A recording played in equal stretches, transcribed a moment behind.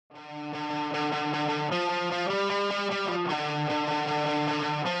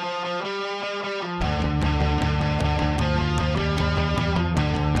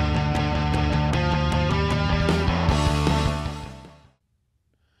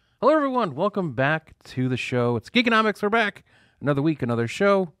everyone. Welcome back to the show. It's Geekonomics. We're back. Another week, another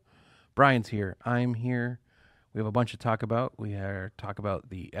show. Brian's here. I'm here. We have a bunch to talk about. We talk about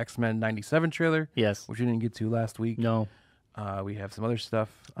the X-Men 97 trailer. Yes. Which we didn't get to last week. No. We have some other stuff.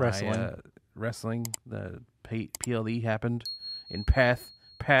 Wrestling. The PLE happened in Perth,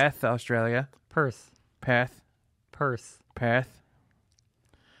 Australia. Perth,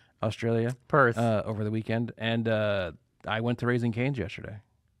 Australia. Over the weekend. And I went to Raising Cane's yesterday.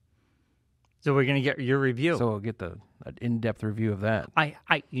 So we're going to get your review. So we'll get an in-depth review of that.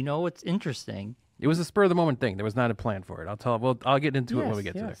 You know what's interesting? It was a spur-of-the-moment thing. There was not a plan for it. I'll get into it when we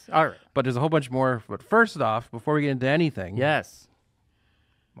get to it. All right. But there's a whole bunch more. But first off, before we get into anything. Yes.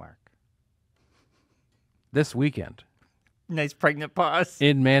 Mark. This weekend. Nice pregnant pause.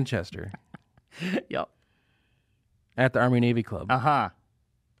 In Manchester. Yep. At the Army-Navy Club. Uh-huh.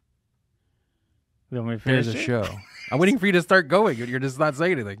 There's a show. I'm waiting for you to start going. You're just not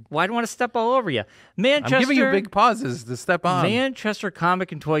saying anything. Well, I don't want to step all over you. Manchester. I'm giving you big pauses to step on. Manchester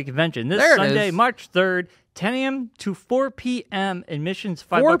Comic and Toy Convention. This there Sunday, it is. March 3rd, 10 a.m. to 4 p.m. Admissions,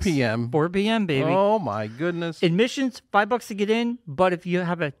 $5. 4 p.m.? 4 p.m., baby. Oh, my goodness. Admissions, $5 to get in. But if you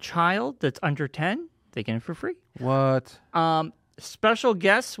have a child that's under 10, they get in for free. What? Special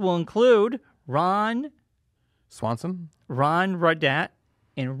guests will include Ron Rudat,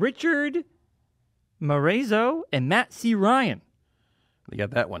 and Richard Marazzo, and Matt C. Ryan. You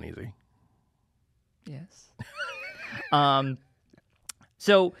got that one easy. Yes.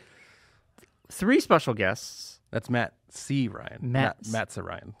 So, 3 special guests. That's Matt C. Ryan. Matt's a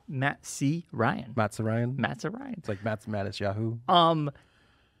Ryan. Matt C. Ryan. Matt's a Ryan? Matt's a Ryan. It's like Matt's Yahoo.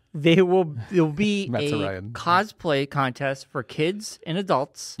 There'll be Matt's a a Ryan. cosplay contest for kids and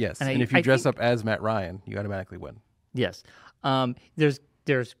adults. Yes, and if you dress up as Matt Ryan, you automatically win. Yes.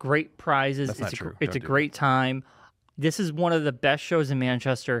 There's great prizes. That's not true. It's a great time. This is one of the best shows in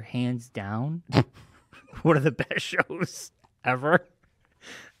Manchester, hands down. One of the best shows ever.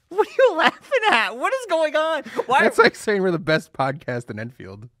 What are you laughing at? What is going on? That's like saying we're the best podcast in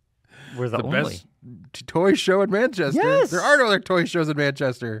Enfield. We're the only best toy show in Manchester. Yes. There are no other toy shows in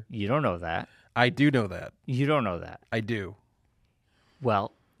Manchester. You don't know that. I do know that. You don't know that. I do.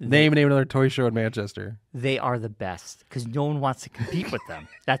 Well, name another toy show in Manchester. They are the best because no one wants to compete with them.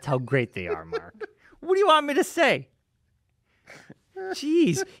 That's how great they are, Mark. What do you want me to say?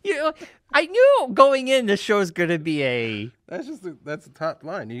 Jeez, I knew going in this show is going to be a. That's the top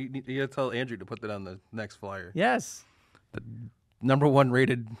line. You got to tell Andrew to put that on the next flyer. Yes. The #1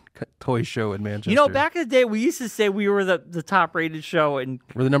 rated toy show in Manchester. Back in the day, we used to say we were the top rated show and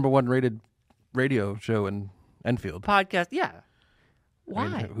we're the #1 rated radio show in Enfield. Podcast, yeah. Why?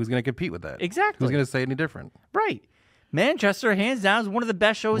 I mean, who's going to compete with that? Exactly. Who's going to say any different? Right. Manchester, hands down, is one of the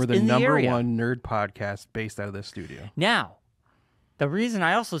best shows in the area. We're the #1 nerd podcast based out of this studio. Now, the reason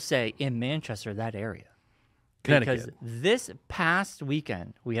I also say in Manchester, that area. Connecticut. Because this past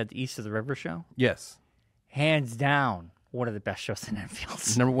weekend, we had the East of the River show. Yes. Hands down, one of the best shows in Enfield.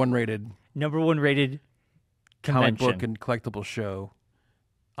 #1 rated. #1 rated convention. Comic book and collectible show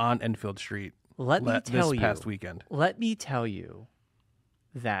on Enfield Street. This past weekend. Let me tell you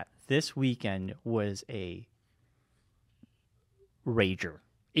that this weekend was a rager.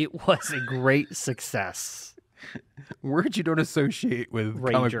 It was a great success. Words you don't associate with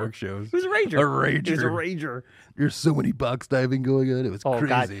comic book shows. It was a rager. A rager. It was a rager. There's so many box diving going on. It was crazy.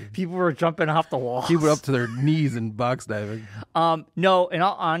 God. People were jumping off the walls. People were up to their knees in box diving. No, in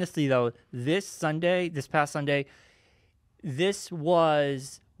all honesty, though, this past Sunday, this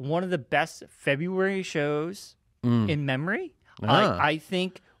was one of the best February shows in memory. I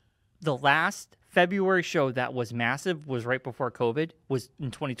think the last February show that was massive was right before COVID, was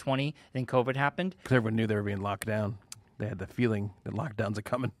in 2020. Then COVID happened. Because everyone knew they were being locked down. They had the feeling that lockdowns are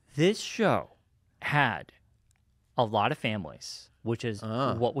coming. This show had a lot of families, which is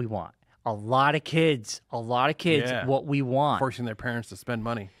what we want. A lot of kids, Yeah. what we want. Forcing their parents to spend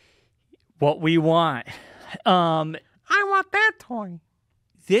money. What we want. I want that toy.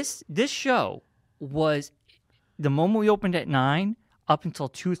 This show was, the moment we opened at 9 up until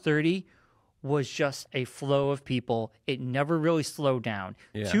 2:30 was just a flow of people. It never really slowed down.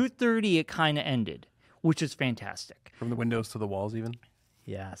 Yeah. 2:30 it kind of ended, which is fantastic. From the windows to the walls even?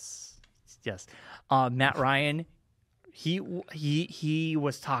 Yes. Matt Ryan, he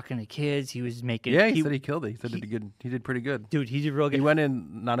was talking to kids. He was making. Yeah, he said he killed it. He said he did pretty good. Dude, he did real good. He went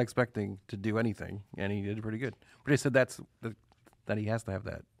in not expecting to do anything, and he did pretty good. But he said that he has to have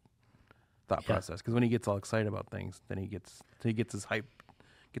that thought process, because when he gets all excited about things, then he gets his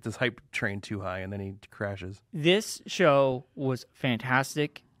hype train too high, and then he crashes. This show was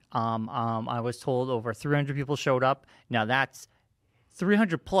fantastic. I was told over 300 people showed up. Now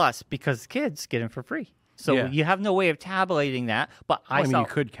 300 plus because kids get in for free. So Yeah. you have no way of tabulating that. But I mean, you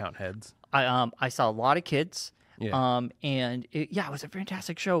could count heads. I saw a lot of kids. Yeah. And it was a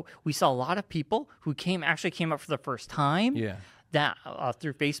fantastic show. We saw a lot of people who came up for the first time. Yeah. That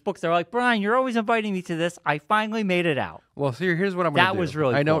through Facebook, they're like, Bryon, you're always inviting me to this. I finally made it out. Well, see, here's what I'm going to do. That was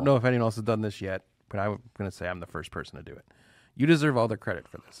really I don't cool. know if anyone else has done this yet, but I'm going to say I'm the first person to do it. You deserve all the credit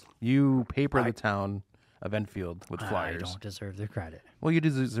for this. You paper the town of Enfield with flyers. I don't deserve the credit. Well, you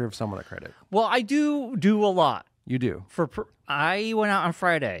deserve some of the credit. Well, I do a lot. You do. I went out on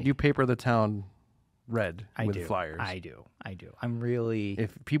Friday. You paper the town red with flyers. I do. I'm really...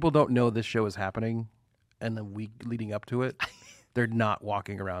 If people don't know this show is happening and the week leading up to it, they're not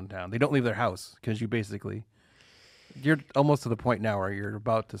walking around town. They don't leave their house because you're almost to the point now where you're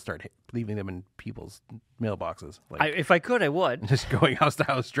about to start leaving them in people's mailboxes. Like, if I could, I would. just going house to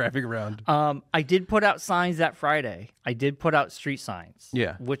house, driving around. I did put out signs that Friday. I did put out street signs.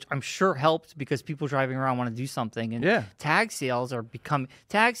 Yeah. Which I'm sure helped because people driving around want to do something. And Yeah. tag sales are becoming...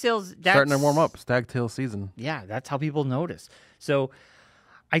 Tag sales... Starting to warm up. Stagtail season. Yeah, that's how people notice. So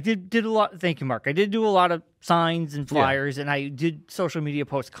I did a lot. Thank you, Mark. I did do a lot of signs and flyers, and I did social media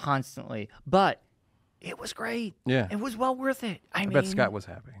posts constantly. But it was great. Yeah. It was well worth it. I mean, bet Scott was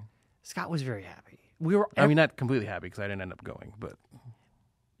happy. Scott was very happy. We were. I mean, not completely happy because I didn't end up going, but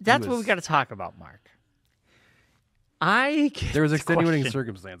that's what we got to talk about, Mark. There was extenuating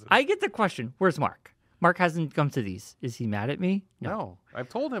circumstances. I get the question. Where's Mark? Mark hasn't come to these. Is he mad at me? No. I've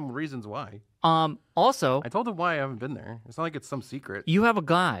told him reasons why. Also, I told him why I haven't been there. It's not like it's some secret. You have a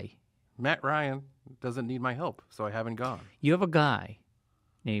guy. Matt Ryan doesn't need my help, so I haven't gone. You have a guy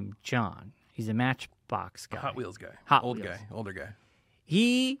named John. He's a Matchbox guy. Hot Wheels guy. Older guy.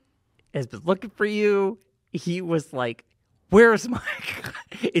 He has been looking for you. He was like, where's Mike?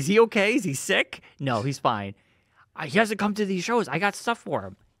 Is he okay? Is he sick? No, he's fine. He hasn't come to these shows. I got stuff for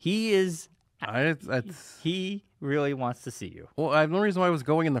him. He is... He really wants to see you. Well, the only reason why I was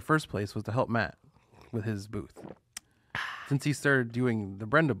going in the first place was to help Matt with his booth. Since he started doing the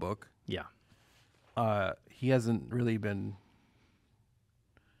Brenda book, he hasn't really been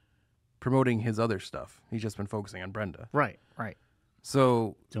promoting his other stuff. He's just been focusing on Brenda. Right.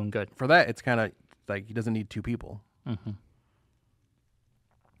 So doing good. For that, it's kind of like he doesn't need two people. Mm-hmm.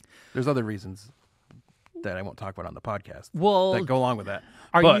 There's other reasons that I won't talk about on the podcast. Well, that go along with that.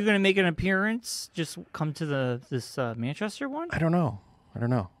 Are you going to make an appearance? Just come to this Manchester one? I don't know.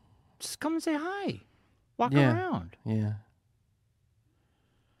 Just come and say hi. Walk around. Yeah.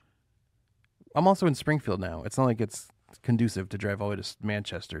 I'm also in Springfield now. It's not like it's conducive to drive all the way to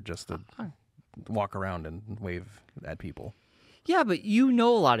Manchester just to walk around and wave at people. Yeah, but you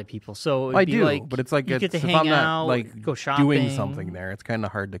know a lot of people, so I do. But it's like you get to if hang I'm not out, like go shopping, doing something there, it's kind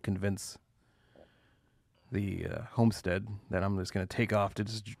of hard to convince the homestead that I'm just going to take off to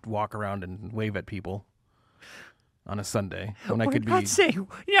just walk around and wave at people on a Sunday when what I could did God say?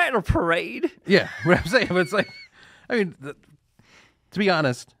 You're at a parade. Yeah, what I'm saying, but it's like, I mean, to be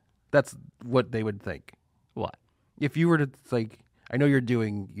honest, that's what they would think. What? If you were to, like, I know you're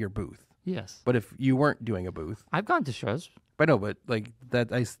doing your booth. Yes. But if you weren't doing a booth. I've gone to shows. I know, but like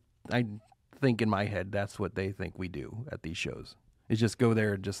that, I think in my head, that's what they think we do at these shows. Is just go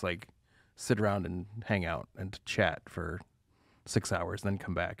there and just like sit around and hang out and chat for 6 hours, then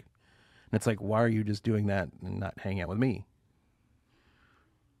come back. And it's like, why are you just doing that and not hanging out with me?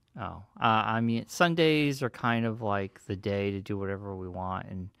 Oh, I mean, Sundays are kind of like the day to do whatever we want,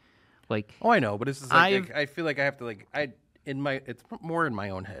 and like. Oh, I know, but it's just like I feel like I have to like it's more in my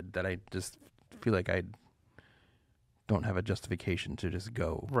own head that I just feel like I don't have a justification to just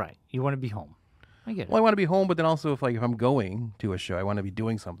go. Right, you want to be home. I get it. Well, I want to be home, but then also if I'm going to a show, I want to be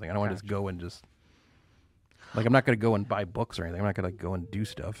doing something. I don't want to just go and just. Like, I'm not going to go and buy books or anything. I'm not going to go and do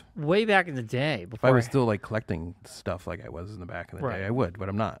stuff. Way back in the day. If I was still, like, collecting stuff like I was in the back of the day, I would, but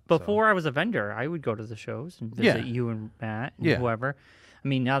I'm not. Before I was a vendor, I would go to the shows and visit you and Matt and whoever. I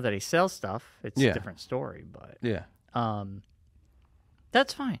mean, now that I sell stuff, it's a different story, but... Yeah.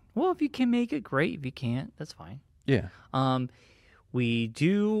 That's fine. Well, if you can make it, great. If you can't, that's fine. Yeah. We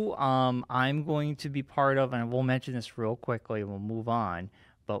do... I'm going to be part of, and we'll mention this real quickly, and we'll move on,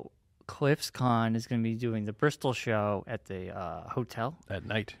 but... Cliff's Con is going to be doing the Bristol show at the hotel at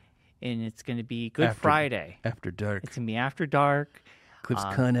night, and it's going to be Good Friday after dark. It's going to be after dark. Cliff's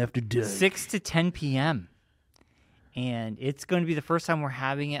Con after dark, 6 to 10 p.m. And it's going to be the first time we're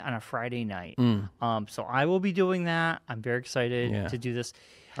having it on a Friday night. So I will be doing that. I'm very excited to do this.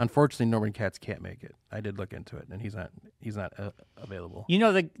 Unfortunately, Norman Katz can't make it. I did look into it, and he's not available. You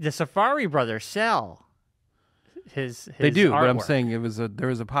know, the Safari brothers sell. His they do, artwork. but I'm saying there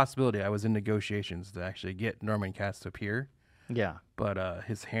was a possibility. I was in negotiations to actually get Norman Katz to appear. Yeah. But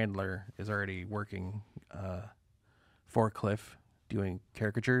his handler is already working for Cliff doing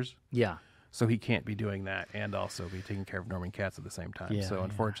caricatures. Yeah. So he can't be doing that and also be taking care of Norman Katz at the same time. Yeah, so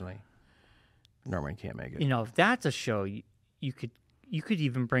unfortunately, Norman can't make it. You know, if that's a show, you could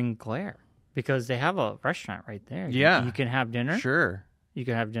even bring Claire because they have a restaurant right there. Yeah. You can have dinner. Sure. You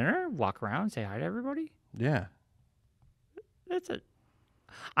can have dinner, walk around, say hi to everybody. Yeah. That's it.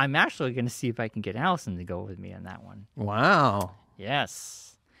 I'm actually going to see if I can get Allison to go with me on that one. Wow.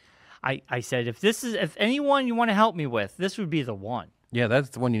 Yes. I said, if anyone you want to help me with, this would be the one. Yeah, that's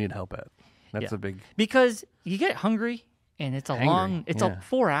the one you need help at. That's a big... Because you get hungry, and it's a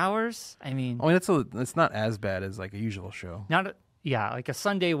 4 hours. I mean... it's not as bad as like a usual show. Like a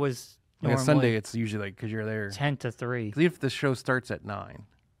Sunday was Like a Sunday, it's usually like, because you're there... 10 to 3. Because if the show starts at 9,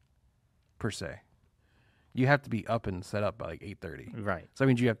 per se, you have to be up and set up by like 8:30. Right. So that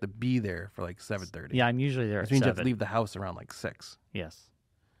means you have to be there for like 7:30. Yeah, I'm usually there at 7. Which means you have to leave the house around like 6. Yes.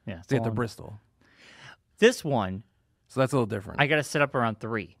 Yeah. To get to Bristol. This one... So that's a little different. I got to set up around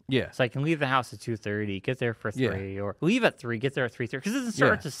 3. Yeah. So I can leave the house at 2:30, get there for 3, or leave at 3, get there at 3:30, because it doesn't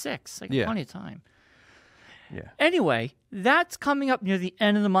start until 6. Like plenty of time. Yeah. Anyway, that's coming up near the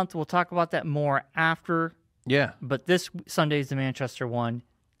end of the month. We'll talk about that more after. Yeah. But this Sunday is the Manchester one.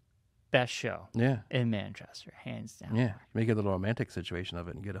 Best show. Yeah. In Manchester, hands down. Yeah. Make a little romantic situation of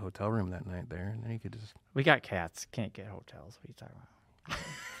it and get a hotel room that night there, and then you could just... We got cats. Can't get hotels. What are you talking about?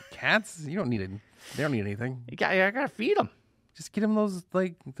 Cats? You don't need it. They don't need anything. I gotta feed them. Just get them those,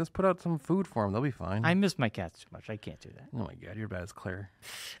 like, just put out some food for them. They'll be fine. I miss my cats too much. I can't do that. Oh my God, you're bad as Claire.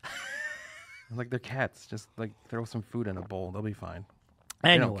 Like, they're cats. Just, like, throw some food in a bowl. They'll be fine.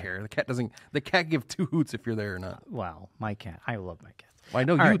 They don't care. The cat give 2 hoots if you're there or not. Well, my cat. I love my cats. Well, I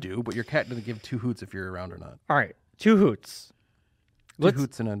know you do, but your cat doesn't give 2 hoots if you're around or not. All right. 2 hoots. 2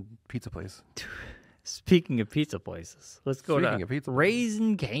 hoots in a pizza place. Speaking of pizza places, let's go Speaking to of pizza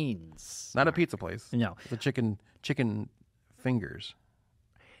Raising Cane's. Not a pizza place. No. It's a chicken fingers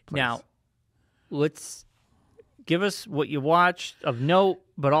place. Now, let's give us what you watched of note,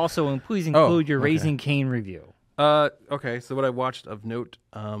 but also please include your Raising Cane review. Okay, so what I watched of note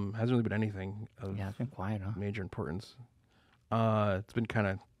hasn't really been anything of it's been quiet, huh? major importance. It's been kind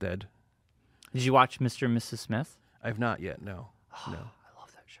of dead. Did you watch Mr. and Mrs. Smith? I've not yet, no. No. I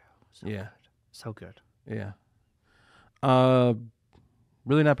love that show. So good. Yeah.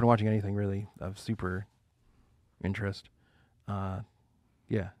 Really not been watching anything really of super interest.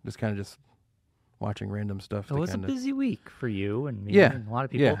 Just kind of just watching random stuff. It was a busy week for you and me and a lot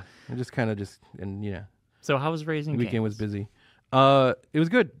of people. Yeah, So how was Raising Cane's? The weekend was busy. It was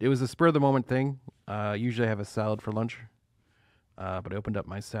good. It was a spur of the moment thing. Usually I have a salad for lunch, but I opened up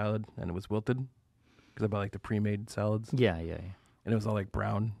my salad and it was wilted because I buy like the pre-made salads. Yeah. And it was all like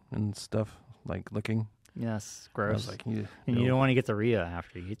brown and stuff, like looking. Yes, gross. I was like, and you don't want to get the Rhea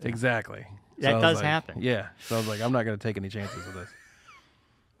after you eat that. Exactly. That does happen. Yeah. So I was like, I'm not going to take any chances with this.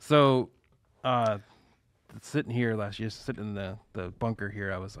 So, sitting here sitting in the bunker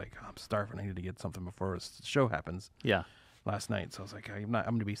here, I was like, I'm starving. I need to get something before the show happens. Yeah. Last night. So I was like, I'm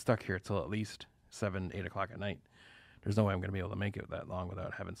going to be stuck here till at least 7, 8 o'clock at night. There's no way I'm going to be able to make it that long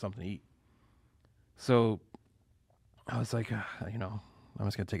without having something to eat. So I was like, I'm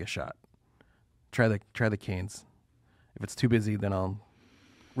just going to take a shot. Try the Canes. If it's too busy, then I'll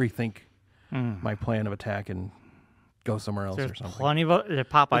rethink my plan of attack and go somewhere else or something. Plenty of Popeyes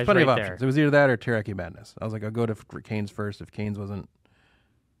There's plenty right of options. there. It was either that or Teriyaki Madness. I was like, I'll go to Canes first. If Canes wasn't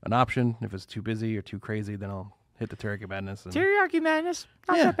an option, if it's too busy or too crazy, then I'll hit the Teriyaki Madness. Teriyaki Madness,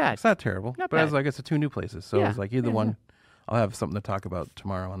 not that bad. It's not terrible. Not but bad. I was like, it's the 2 new places. So I was like, either one, I'll have something to talk about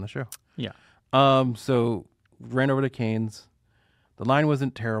tomorrow on the show. Yeah. So ran over to Canes. The line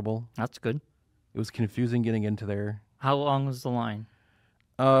wasn't terrible. That's good. It was confusing getting into there. How long was the line?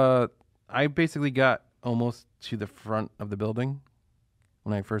 I basically got almost to the front of the building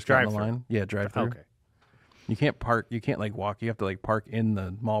when I first got in the line. Yeah, drive through. Okay. You can't park. You can't like walk. You have to like park in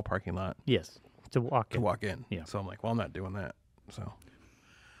the mall parking lot. Yes. To walk in. Yeah. So I'm like, well, I'm not doing that. So,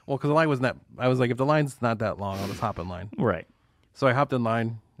 because the line wasn't that. I was like, if the line's not that long, I'll just hop in line. Right. So I hopped in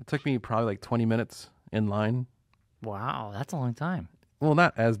line. It took me probably like 20 minutes in line. Wow, that's a long time. Well,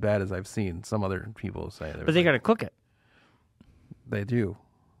 not as bad as I've seen some other people say. But they got to cook it. They do.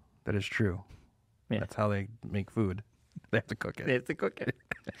 That is true. Yeah. That's how they make food. They have to cook it. They have to cook it.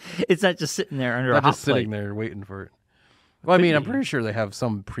 It's not just sitting there under a not hot just sitting plate. there waiting for it. Well, I mean, I'm pretty sure they have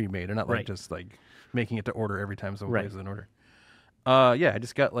some pre-made. They're not like just like making it to order every time someone places an order. I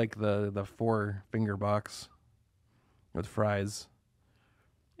just got like the 4-finger box with fries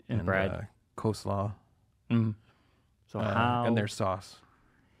and bread, coleslaw. Mm. So how and their sauce.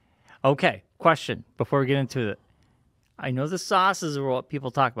 Okay, question before we get into it. I know the sauces are what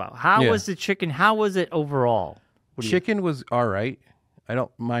people talk about. How Yeah. was the chicken? How was it overall? Chicken was all right. I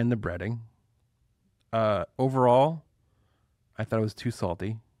don't mind the breading. Overall, I thought it was too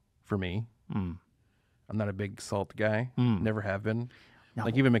salty for me. I'm not a big salt guy. Never have been. No.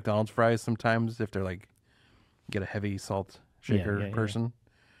 Like even McDonald's fries sometimes, if they're like get a heavy salt shaker person,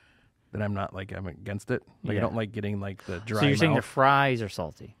 then I'm not like I'm against it. Like I don't like getting like the dry. So you're saying the mouth. frise are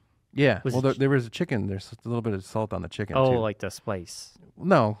salty? Yeah. Was Well, it there was a chicken. There's a little bit of salt on the chicken. Oh, too. like the spice.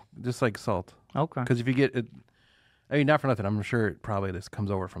 No, just like salt. Okay. Because if you get it, I mean, not for nothing. I'm sure probably this comes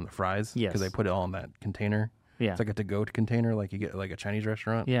over from the fries. Yes. Because they put it all in that container. Yeah. It's like a to-go container, like you get like a Chinese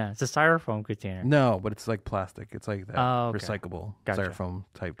restaurant. Yeah, it's a styrofoam container. No, but it's like plastic. It's like that Oh, okay. recyclable Gotcha. styrofoam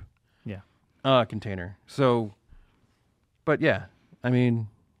type Yeah. container. So, but yeah, I mean,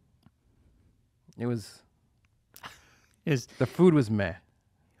 it was the food was meh.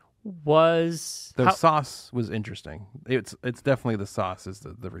 The sauce was interesting. It's definitely the sauce is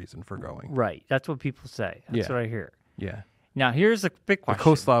the reason for going. Right. That's what people say. That's what I hear. Yeah. Now, here's a big The question.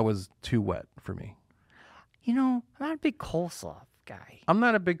 coleslaw was too wet for me. You know, I'm not a big coleslaw guy. I'm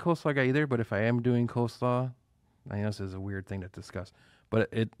not a big coleslaw guy either, but if I am doing coleslaw, I know this is a weird thing to discuss,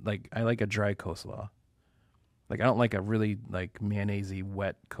 but I like a dry coleslaw. Like I don't like a really like mayonnaisey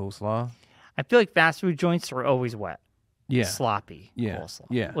wet coleslaw. I feel like fast food joints are always wet. Yeah. Sloppy Yeah. coleslaw.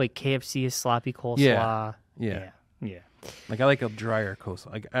 Yeah. Like KFC is sloppy coleslaw. Yeah. Yeah. Like I like a drier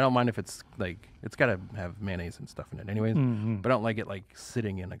coleslaw. Like I don't mind if it's like it's got to have mayonnaise and stuff in it anyways, but I don't like it like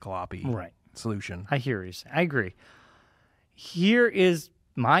sitting in a gloppy Right. solution. I hear you. I agree. Here is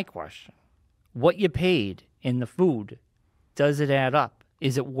my question. What you paid in the food, does it add up?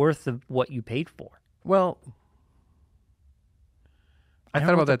 Is it worth what you paid for? Well, I don't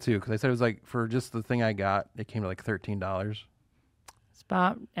thought know about that too because I said it was like for just the thing I got, it came to like $13. It's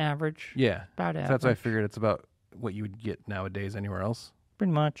about average. Yeah, About so average. that's why I figured it's about what you would get nowadays anywhere else.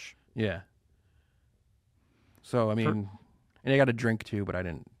 Pretty much. Yeah. So I mean, and I got a drink too, but I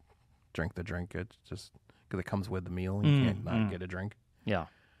didn't drink the drink. It's just because it comes with the meal. You can't not get a drink. Yeah.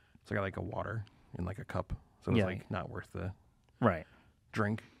 So I got like a water in like a cup, so it's Yeah. like not worth the Right.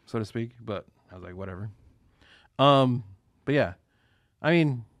 drink, so to speak. But I was like, whatever. But yeah, I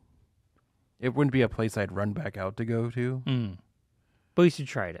mean, it wouldn't be a place I'd run back out to go to. But you should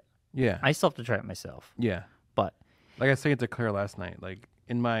try it. Yeah, I still have to try it myself. yeah. But Like I was saying to Claire last night, like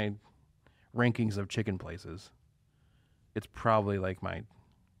in my rankings of chicken places, it's probably like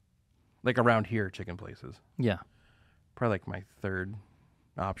around here chicken places. yeah. Probably like my third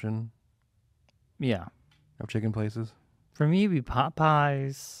option Yeah. of chicken places. For me, it'd be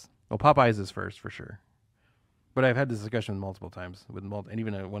Popeyes. Well, Popeyes is first for sure. But I've had this discussion multiple times with and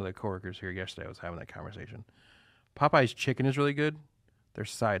even one of the coworkers here yesterday. I was having that conversation. Popeyes chicken is really good. Their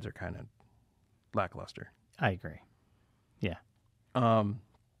sides are kind of lackluster. I agree. Yeah.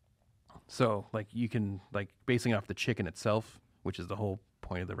 So like you can like basing it off the chicken itself, which is the whole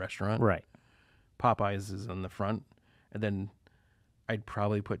point of the restaurant. Right. Popeyes is on the front, and then I'd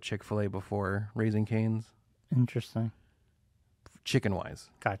probably put Chick-fil-A before Raising Cane's, Interesting. chicken wise.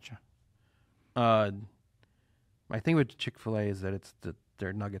 Gotcha. My thing with Chick-fil-A is that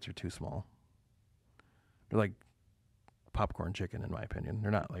their nuggets are too small. They're like popcorn chicken, in my opinion.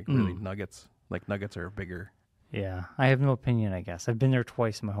 They're not like really nuggets. Like nuggets are bigger. Yeah. I have no opinion, I guess. I've been there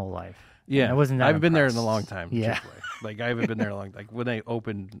twice in my whole life. Yeah, I wasn't that I haven't been there in a impressed. long time. Yeah. Chick-fil-A. Like I haven't been there a long. Like when they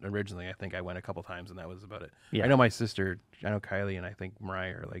opened originally, I think I went a couple times, and that was about it. Yeah. I know my sister, I know Kylie, and I think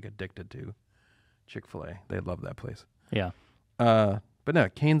Mariah are like addicted to Chick-fil-A. They love that place. Yeah. But no,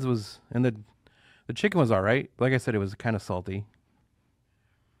 Cane's was, and the chicken was all right. Like I said, it was kind of salty.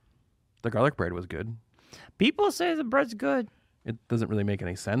 The garlic bread was good. People say the bread's good. It doesn't really make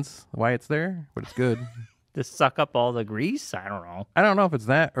any sense why it's there, but it's good. To suck up all the grease? I don't know. I don't know if it's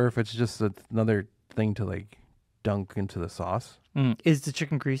that or if it's just another thing to like dunk into the sauce. Is the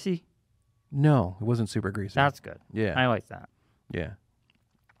chicken greasy? No, it wasn't super greasy. That's good. Yeah. I like that. Yeah.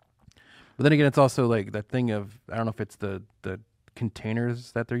 But then again, it's also like that thing of, I don't know if it's the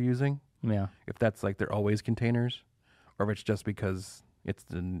containers that they're using. Yeah. If that's like they're always containers, or if it's just because it's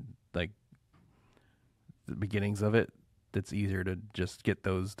the beginnings of it, it's easier to just get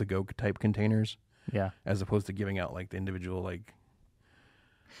those to go type containers Yeah. as opposed to giving out like the individual like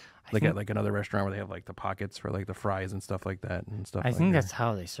think- at like another restaurant where they have like the pockets for like the fries and stuff like that and stuff. I like think that. that's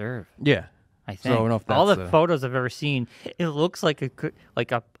how they serve. Yeah. I So I think don't know if all that's the a- photos I've ever seen, it looks like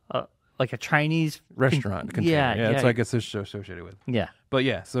a Chinese Restaurant container. Yeah, Yeah, that's yeah. what I guess it's associated with. Yeah. But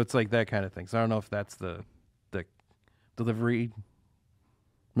yeah, so it's like that kind of thing. So I don't know if that's the delivery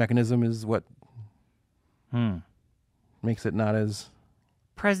mechanism is what makes it not as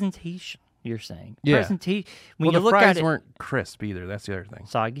Presentation. You're saying. Yeah. Presentation. When Well, you the look fries at it, weren't crisp either. That's the other thing.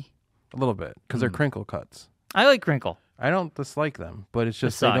 soggy. A little bit because they're crinkle cuts. I like crinkle. I don't dislike them, but it's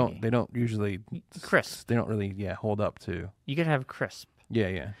just soggy. they don't usually Crisp. They don't really hold up to. You gotta have crisp.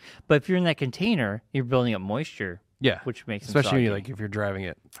 Yeah. But if you're in that container, you're building up moisture. Yeah, which makes them especially soggy. like if you're driving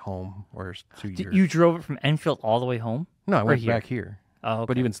it home or to your. You drove it from Enfield all the way home? No, I Or went here? back here. Oh, okay.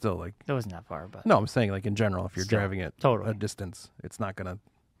 But even still, like It wasn't that far, but no, I'm saying like in general, if you're Still, driving it totally. a distance, it's not gonna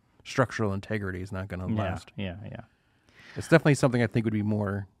structural integrity is not gonna last. Yeah. It's definitely something I think would be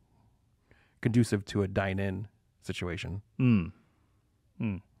more conducive to a dine-in situation.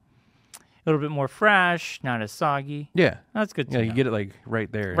 A little bit more fresh, not as soggy. Yeah, That's good to yeah, know. you get it like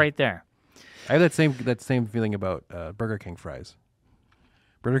right there. Right there. I have that same feeling about Burger King fries.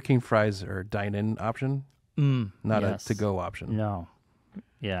 Burger King fries are a dine-in option, not yes. a to-go option, No.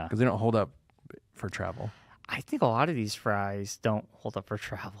 Yeah. because they don't hold up for travel. I think a lot of these fries don't hold up for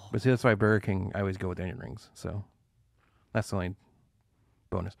travel. But see, that's why Burger King, I always go with onion rings. So that's the only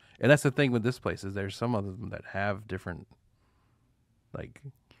bonus. And that's the thing with this place is there's some of them that have different like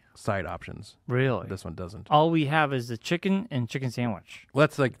side options. Really? This one doesn't. All we have is the chicken and chicken sandwich. Well,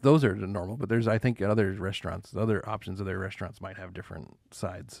 that's like those are the normal, but there's I think other restaurants, other options of their restaurants might have different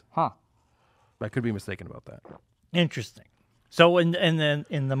sides. Huh. I could be mistaken about that. Interesting. So in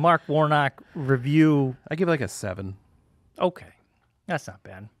the Mark Warnock review, I give it like a 7. okay. That's not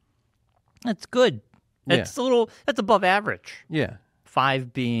bad. That's good. Yeah. That's above average. Yeah.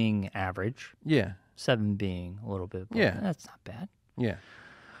 5 being average, Yeah. 7 being a little bit above. Yeah. That's not bad. Yeah.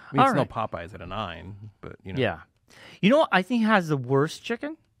 I mean, it's All no right. Popeyes at a 9, but you know. Yeah. You know what I think has the worst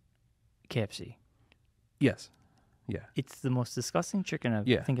chicken? KFC. Yes. Yeah. It's the most disgusting chicken I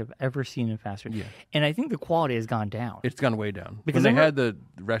Yeah. think I've ever seen in fast food. Yeah. And I think the quality has gone down. It's gone way down. Because when they I had the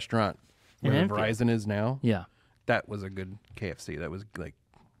restaurant where In the Enfield. Verizon is now, Yeah. that was a good KFC. That was like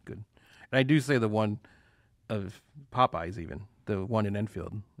good. And I do say the one of Popeyes, even the one in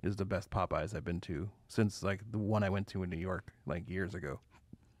Enfield, is the best Popeyes I've been to since like the one I went to in New York like years ago.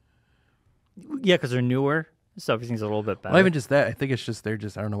 Yeah, because they're newer, so everything's a little bit better. Well, even just that, I think it's just I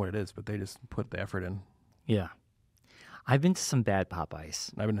don't know what it is, but they just put the effort in. Yeah. I've been to some bad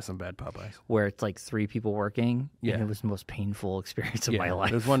Popeyes I've been to some bad Popeyes. where it's like 3 people working. Yeah. And it was the most painful experience of my life.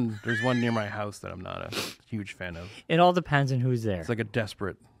 There's one near my house that I'm not a huge fan of. It all depends on who's there. It's like a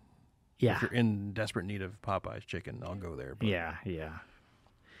desperate. Yeah. If you're in desperate need of Popeyes chicken, I'll go there. But Yeah.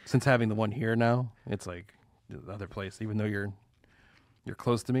 since having the one here now, it's like the other place. Even though you're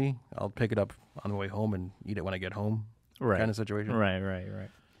close to me, I'll pick it up on the way home and eat it when I get home. Right. Kind of situation. Right.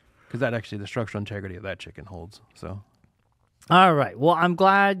 Because that actually, the structural integrity of that chicken holds. So. All right. Well, I'm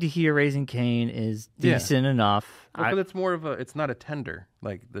glad to hear Raising Cane is Yeah. decent enough. Well, but it's more of it's not a tender.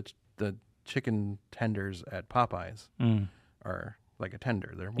 Like the chicken tenders at Popeyes are like a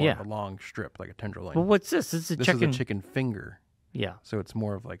tender. They're more of a long strip, like a tenderloin. Well, what's this? This is This chicken. is a chicken finger. Yeah. So it's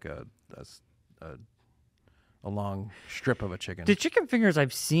more of like a long strip of a chicken. The chicken fingers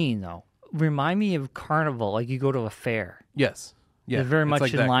I've seen, though, remind me of carnival, like you go to a fair. Yes. Yeah. They're very it's much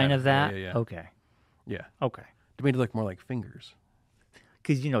like in that line kind of that? Yeah. Okay. Yeah. Okay. They made it look more like fingers.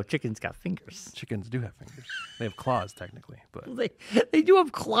 Because, chicken's got fingers. Chickens do have fingers. They have claws, technically, but They do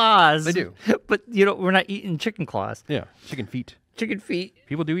have claws. They do. But, we're not eating chicken claws. yeah, chicken feet. Chicken feet.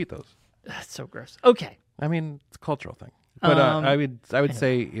 People do eat those. That's so gross. Okay. I mean, it's a cultural thing. But I would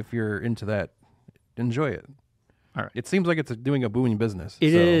say if you're into that, enjoy it. All right. It seems like it's doing a booming business.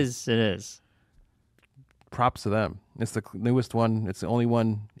 It so is. Props to them. It's the newest one. It's the only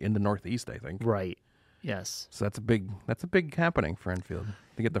one in the Northeast, I think. Right. Yes. So that's a big happening for Enfield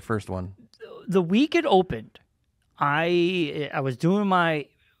to get the first one. The week it opened, I was doing my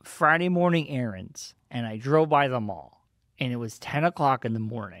Friday morning errands, and I drove by the mall, and it was 10 o'clock in the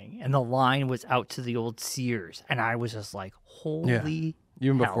morning, and the line was out to the old Sears, and I was just like, holy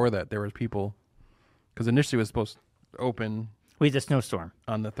Even hell. before that, there was people, because initially it was supposed to open We had the snowstorm.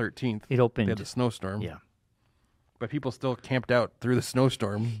 on the 13th. It opened. They had the snowstorm. Yeah. But people still camped out through the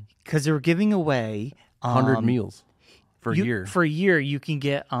snowstorm. Because they were giving away 100 meals for a you- year. For a year, you can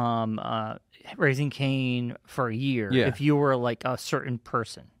get Raising Cane for a year Yeah. if you were like a certain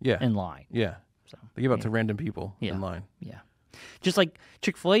person Yeah. in line. Yeah. So They give out to random people Yeah. in line. yeah, just like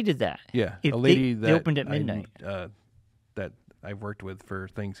Chick-fil-A did that. Yeah. If a lady they that opened at midnight. that I've worked with for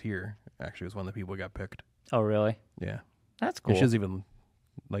things here actually was one of the people who got picked. Oh, really? Yeah. That's And cool. she doesn't even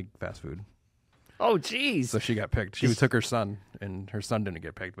like fast food. Oh, jeez. So she got picked. She took her son, and her son didn't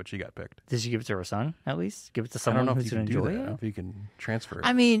get picked, but she got picked. Did she give it to her son, at least? Give it to I don't someone know if who's you going can to do enjoy that. I don't know it? if you can transfer it.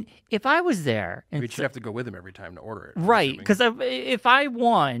 I mean, if I was there... I and mean, she'd have to go with him every time to order it. I'm right, assuming. because if I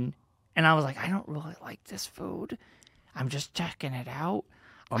won and I was like, I don't really like this food, I'm just checking it out,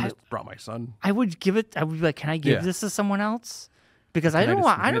 I just brought my son. I would give it. I would be like, can I give this to someone else? Because I don't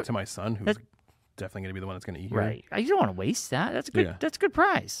want. I give don't it to my son, who's definitely going to be the one that's going to eat. Right. I don't want to waste that. That's good. Yeah. That's a good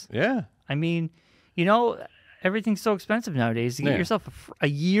prize. Yeah. I mean, everything's so expensive nowadays. To get yourself a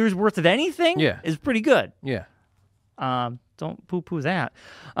year's worth of anything is pretty good. Yeah. Don't poo-poo that.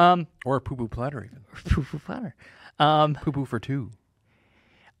 Or a poo-poo platter even. Poo-poo platter. Poo-poo for two.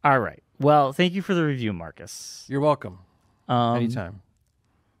 All right. Well, thank you for the review, Marcus. You're welcome. Anytime.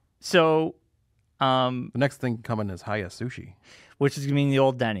 So, the next thing coming is Haya Sushi. Which is going to mean the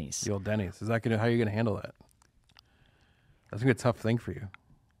old Denny's. The old Denny's. Is that how are you going to handle that? That's going to be a tough thing for you.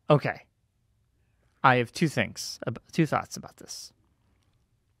 Okay. I have two thoughts about this.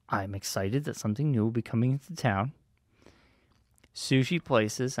 I'm excited that something new will be coming into town. Sushi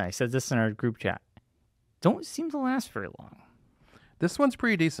places, and I said this in our group chat, don't seem to last very long. This one's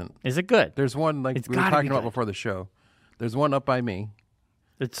pretty decent. Is it good? There's one we were talking about before the show. There's one up by me.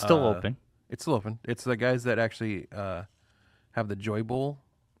 It's still open. It's still open. It's the guys that actually have the Joy Bowl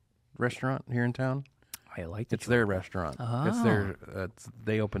restaurant here in town. I like it. It's their restaurant. Oh. It's their.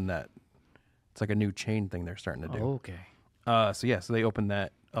 They opened that. It's like a new chain thing they're starting to do. Okay. So they opened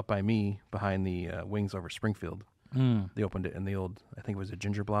that up by me behind the Wings Over Springfield. They opened it in the old, I think it was a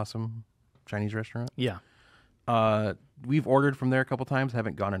Ginger Blossom Chinese restaurant. Yeah. We've ordered from there a couple times.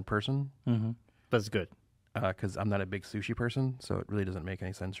 Haven't gone in person. Mm-hmm. That's good. Because I'm not a big sushi person, so it really doesn't make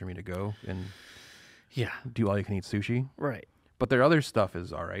any sense for me to go and do all you can eat sushi. Right. But their other stuff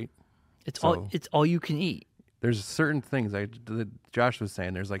is all right. It's all you can eat. There's certain things Josh was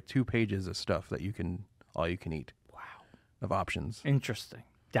saying. There's like 2 pages of stuff that all you can eat. Wow. Of options. Interesting.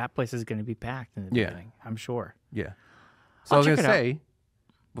 That place is going to be packed in the beginning, I'm sure. Yeah. So I was going to say,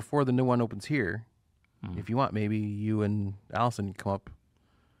 before the new one opens here, if you want, maybe you and Allison can come up,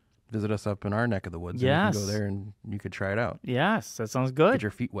 visit us up in our neck of the woods. Yes. And you can go there and you could try it out. Yes, that sounds good. Get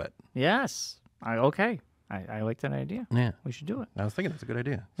your feet wet. Yes. Okay. I like that idea. Yeah. We should do it. I was thinking that's a good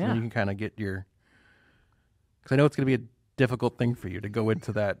idea. So Yeah. then you can kind of get your... Because I know it's going to be a difficult thing for you to go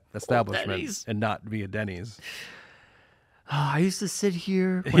into that establishment and not be a Denny's. Oh, I used to sit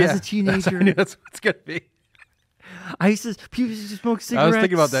here when I was a teenager. I knew that's what it's going to be. People used to smoke cigarettes. I was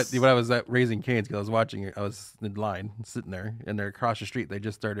thinking about that when I was at Raising Cane's because I was watching it. I was in line, sitting there, and they're across the street.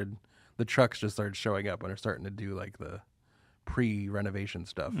 The trucks just started showing up, and they're starting to do like the pre-renovation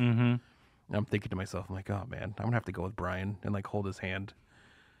stuff. Mm-hmm. And I'm thinking to myself, I'm like, oh man, I'm gonna have to go with Bryan and like hold his hand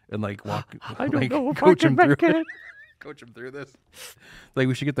and like walk, I don't know if coach I him can through make it. coach him through this. Like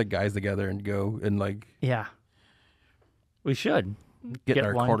we should get the guys together and go and like we should get in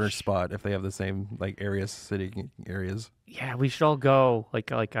our lunch. corner spot if they have the same like city areas. Yeah, we should all go.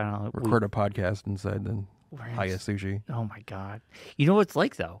 Like I don't know. Record a podcast inside then. Haya Sushi. Oh my god! You know what it's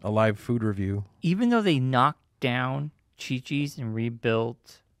like though? A live food review. Even though they knocked down Chi-Chi's and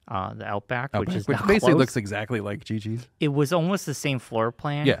rebuilt the Outback, which basically closed, looks exactly like Chi-Chi's. It was almost the same floor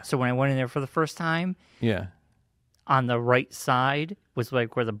plan. Yeah. So when I went in there for the first time, on the right side was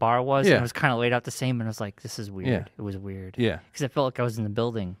like where the bar was, and it was kind of laid out the same. And I was like, "This is weird." Yeah. It was weird. Yeah. Because I felt like I was in the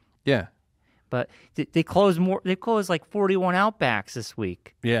building. Yeah. But they closed more. They closed like 41 Outbacks this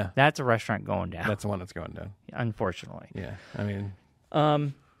week. Yeah. That's a restaurant going down. That's the one that's going down. Unfortunately. Yeah. I mean,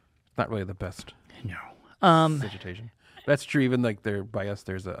 not really the best. No. Vegetation. That's true. Even like there by us,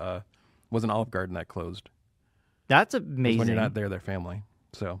 there's was an Olive Garden that closed. That's amazing. When you're not there, they're family.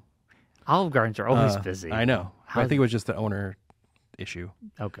 So Olive Gardens are always busy. I know. But I think it was just the owner issue.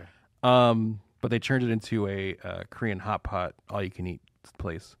 Okay. But they turned it into a Korean hot pot, all you can eat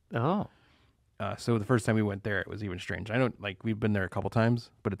place. Oh. So the first time we went there, it was even strange. I know, like we've been there a couple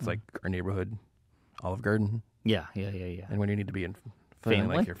times, but it's like our neighborhood Olive Garden. Yeah. And when you need to be in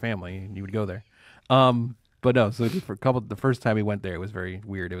Family? like your family, you would go there. But no, so the first time we went there, it was very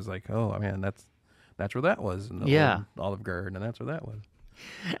weird. It was like, oh man, that's where that was, in the old Olive Garden, and that's where that was.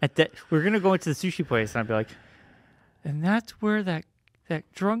 We're gonna go into the sushi place, and I'd be like, and that's where that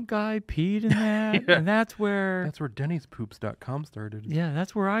drunk guy peed in that, and that's where Denny'sPoops.com started. Yeah,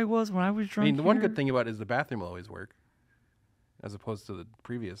 that's where I was when I was drunk. I mean, the one good thing about it is the bathroom will always work, as opposed to the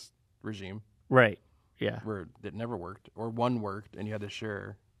previous regime, right? Yeah, where it never worked, or one worked, and you had to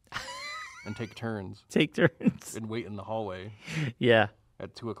share and take turns. And wait in the hallway. Yeah.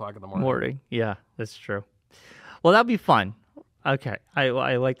 At 2:00 in the morning. Yeah, that's true. Well, that'd be fun. Okay,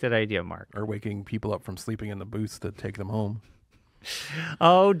 I like that idea, Mark. Or waking people up from sleeping in the booths to take them home.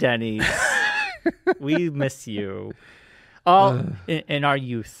 Oh, Denny's. We miss you. Oh, in our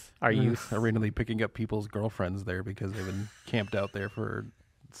youth. Or randomly picking up people's girlfriends there because they've been camped out there for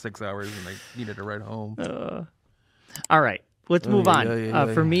 6 hours and they needed a ride home. All right, let's move on.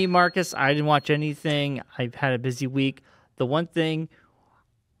 Yeah. For me, Marcus, I didn't watch anything. I've had a busy week. The one thing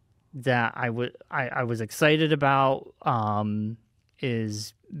that I was excited about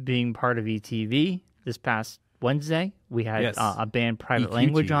is being part of ETV. This past Wednesday, we had a band Private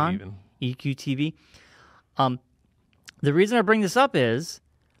Language on even. EQTV. The reason I bring this up is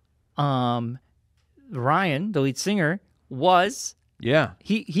Ryan, the lead singer, was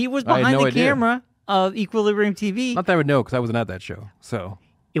he was behind the camera of Equilibrium TV. Not that I would know because I wasn't at that show. So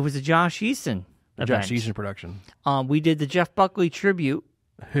it was a Josh Eason event. Josh Eason production. We did the Jeff Buckley tribute.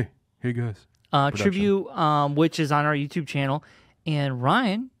 Hey guys. Tribute, which is on our YouTube channel, and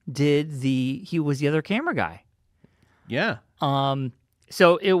Ryan he was the other camera guy. Yeah.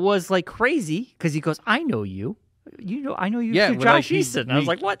 So it was like crazy because he goes, "I know you. I know you through Josh Eason." And I was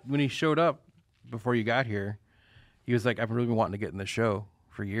like, "What?" When he showed up before you got here, he was like, "I've really been wanting to get in the show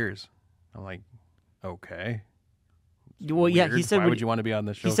for years." I'm like, "Okay." Well, yeah, he said, "Why would you want to be on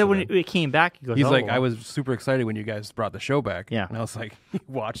the show?" He said when it came back, he goes, he's like, "I was super excited when you guys brought the show back." Yeah, and I was like, "You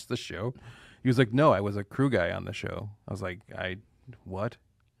watched the show?" He was like, "No, I was a crew guy on the show." I was like, what?"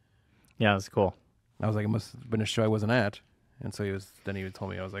 Yeah, that's cool. I was like, "It must have been a show I wasn't at." And so then he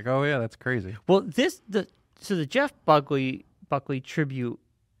told me, I was like, "Oh yeah, that's crazy." Well, the Jeff Buckley tribute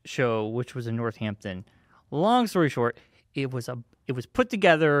show, which was in Northampton. Long story short, it was put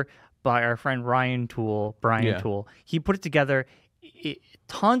together by our friend Brian Toole. He put it together.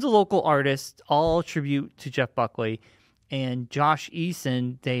 Tons of local artists, all tribute to Jeff Buckley, and Josh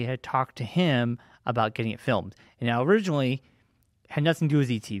Eason. They had talked to him about getting it filmed, and now originally had nothing to do with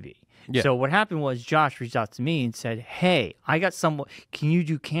ETV. Yeah. So what happened was Josh reached out to me and said, "Hey, I got someone. Can you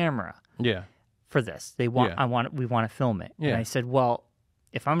do camera?" Yeah. For this, we want to film it. Yeah. And I said, "Well,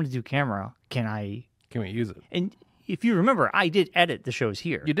 if I'm going to do camera, can we use it?" And if you remember, I did edit the shows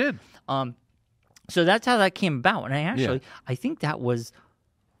here. You did. So that's how that came about. And I think that was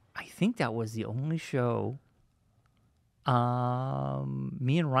the only show.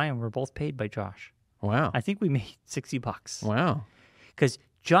 Me and Ryan were both paid by Josh. Wow. I think we made $60. Wow. Because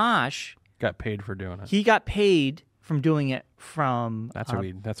Josh got paid for doing it. He got paid from doing it from. That's where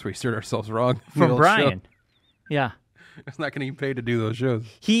we steered ourselves wrong. From Brian. Show. Yeah. It's not going to get paid to do those shows.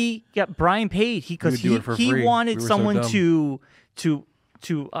 He got Brian paid because he wanted someone to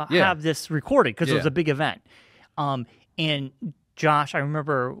have this recorded because it was a big event. And Josh, I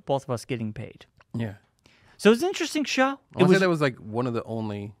remember both of us getting paid. Yeah. So it was an interesting show. That was like one of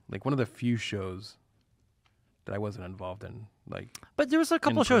the few shows that I wasn't involved in. But there was a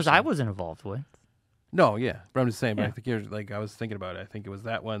couple of shows I wasn't involved with. No, yeah, but I'm just saying. But I think I was thinking about it. I think it was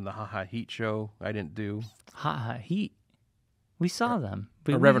that one, the Ha Ha Heat show. I didn't do Ha Ha Heat. We saw them.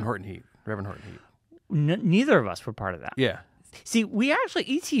 But Reverend Horton Heat. Neither of us were part of that. Yeah. See, we actually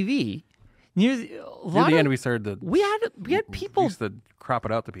ETV near the end. We started we had people. We used to crop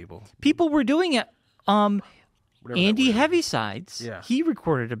it out to people. People were doing it. Andy Heavysides. Yeah. He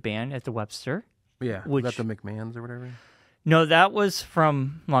recorded a band at the Webster. Yeah. Was that the McMahons or whatever? No, that was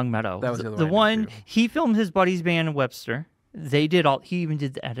from Longmeadow. That was the one. He filmed his buddy's band in Webster. They did all. He even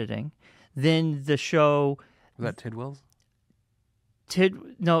did the editing. Then the show. Was that Tidwell's?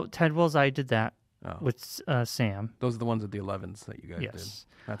 Ted Wills. I did that with Sam. Those are the ones at the 11s that you guys did.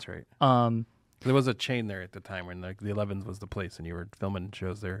 That's right. There was a chain there at the time when the 11s was the place, and you were filming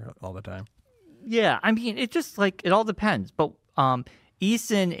shows there all the time. Yeah, I mean, it just it all depends. But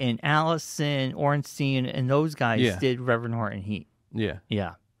Eason and Allison Orenstein and those guys did Reverend Horton Heat. Yeah.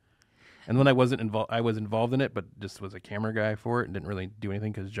 Yeah. And when I wasn't involved, I was involved in it, but just was a camera guy for it and didn't really do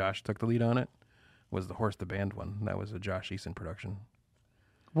anything because Josh took the lead on it. Was the Horse the Band one? That was a Josh Eason production.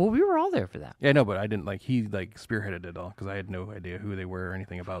 Well, we were all there for that. Yeah, no, but I didn't he spearheaded it all because I had no idea who they were or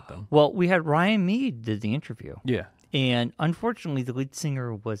anything about them. Well, we had Ryan Mead did the interview. Yeah. And unfortunately, the lead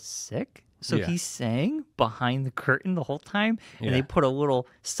singer was sick. So he sang behind the curtain the whole time, and they put a little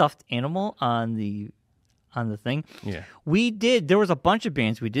stuffed animal on the thing. Yeah. There was a bunch of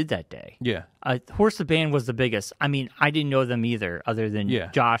bands we did that day. Yeah. Horse the Band was the biggest. I mean, I didn't know them either, other than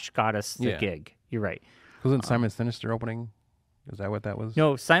Josh got us the gig. You're right. Wasn't Simon Sinister opening? Is that what that was?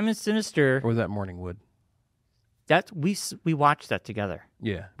 No, Simon Sinister. Or was that Morningwood? We watched that together.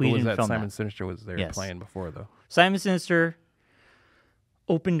 Yeah. We didn't film Simon that. Sinister was there playing before, though. Simon Sinister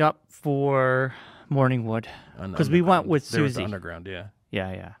opened up for Morningwood because we went with Susie. The Underground, yeah.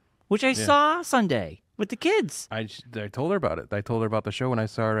 Yeah. Which I saw Sunday with the kids. I told her about it. I told her about the show when I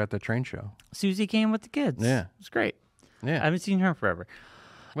saw her at the train show. Susie came with the kids. Yeah. It was great. Yeah. I haven't seen her forever.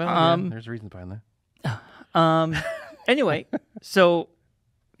 Well, there's a reason behind that. Anyway, so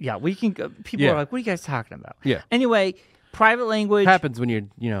we can go. People are like, "What are you guys talking about?" Yeah. Anyway, Private Language happens when you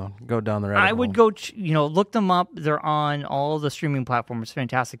go down the rabbit hole. I would go, look them up. They're on all the streaming platforms.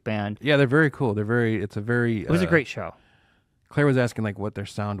 Fantastic band. Yeah, they're very cool. It was a great show. Claire was asking like what their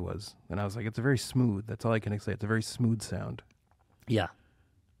sound was, and I was like, it's a very smooth. That's all I can say. It's a very smooth sound. Yeah.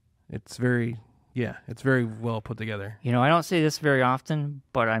 It's very well put together. You know, I don't say this very often,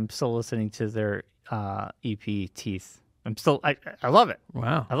 but I'm still listening to their EP Teeth. I love it.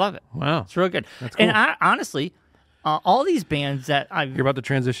 Wow. I love it. Wow. It's real good. That's cool. And honestly, all these bands that You're about to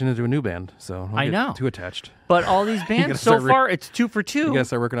transition into a new band, so don't I get know. too attached. But all these bands so far, it's 2 for 2. You gotta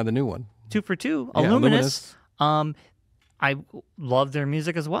start working on the new one. 2 for 2. Yeah, Illuminous. I love their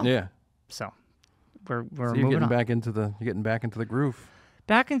music as well. Yeah. So we're So moving on. you're getting back into the groove.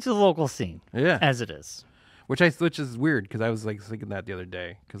 Back into the local scene. Yeah. As it is. Which is weird because I was like thinking that the other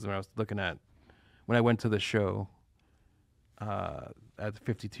day because when I went to the show at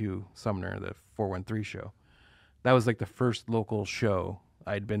 52 Sumner, the 413 show, that was like the first local show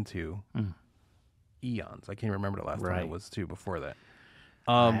I'd been to eons. I can't remember the last time it was too before that.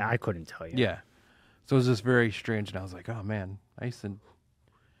 I couldn't tell you. Yeah. So it was just very strange, and I was like, oh man, I used to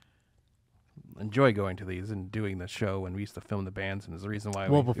enjoy going to these and doing the show, and we used to film the bands, and it was the reason why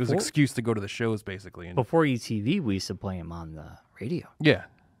it was an excuse to go to the shows, basically. And before ETV, we used to play them on the radio. Yeah.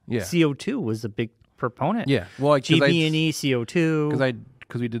 CO2 was a big proponent. Yeah. Well, GB&E, CO2.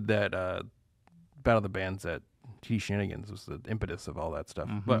 Because we did that Battle of the Bands at T Shenanigans was the impetus of all that stuff.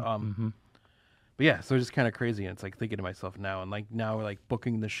 But yeah, so it's just kind of crazy, and it's like thinking to myself now, and like now we're like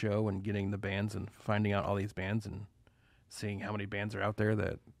booking the show and getting the bands and finding out all these bands and seeing how many bands are out there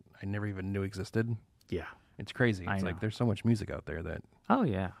that I never even knew existed. Yeah. It's crazy. It's like there's so much music out there that Oh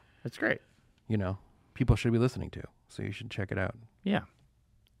yeah. That's great. you know, people should be listening to. So you should check it out. Yeah.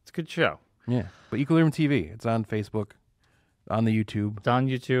 It's a good show. Yeah. But Equilibrium TV, it's on Facebook, on the YouTube. It's on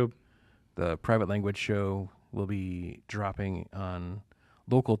YouTube. The private language show will be dropping on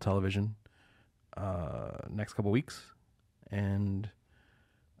local television next couple weeks. And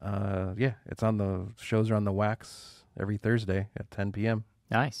it's on the shows are on the Wax every Thursday at 10 p.m.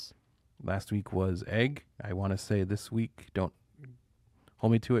 Nice. Last week was Egg. I want to say this week, don't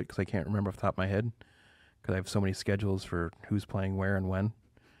hold me to it because I can't remember off the top of my head because I have so many schedules for who's playing where and when.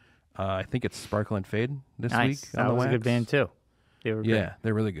 I think it's Sparkle and Fade this week. That was a good band too. They were great.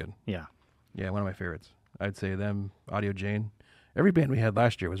 They're really good. Yeah. Yeah, one of my favorites. I'd say them, Audio Jane. Every band we had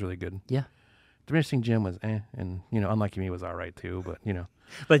last year was really good. Yeah. Diminishing Jim was and Unlucky Me was all right too, but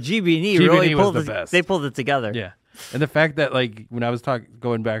But GB&E really was pulled the best. They pulled it together. Yeah. And the fact that like when I was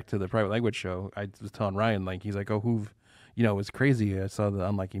going back to the private language show, I was telling Ryan like he's like, oh, it was crazy. I saw the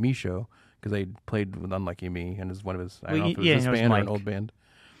Unlucky Me show because they played with Unlucky Me and it's one of his I don't know if it was this band or an old band.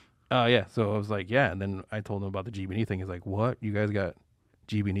 Yeah. So I was like, yeah, and then I told him about the GB&E thing. He's like, what? You guys got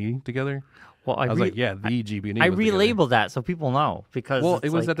GB&E together? Well, I was like, yeah, the GB&E. I was relabeled together. that so people know because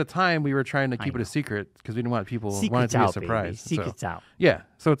it was at the time we were trying to keep it a secret because we didn't want people wanted to be a surprise. Secrets out. Yeah,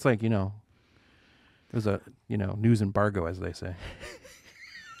 so it's like it was a news embargo as they say.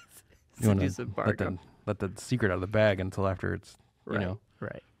 You want to let the secret out of the bag until after it's right.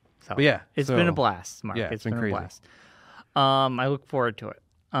 So, but yeah, it's been a blast, Mark. Yeah, it's been crazy. A blast. I look forward to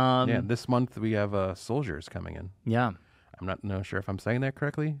it. This month we have Soldiers coming in. Yeah. I'm not sure if I'm saying that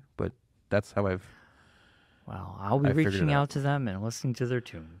correctly, but that's how Well, I'll be reaching out to them and listening to their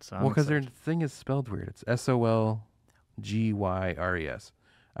tunes. So because their thing is spelled weird. It's SOLGYRES. I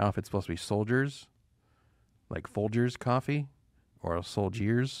don't know if it's supposed to be soldiers, like Folgers coffee, or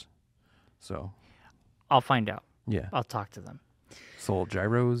Soldiers. So I'll find out. Yeah. I'll talk to them. Soul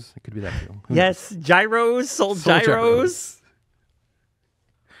Gyros. It could be that too. Yes, gyros, Soul Gyros.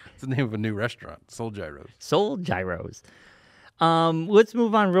 It's the name of a new restaurant, Soul Gyros. Soul Gyros. Let's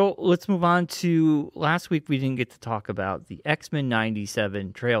move on. Let's move on to last week. We didn't get to talk about the X-Men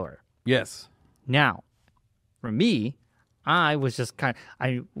 '97 trailer. Yes. Now, for me, I was just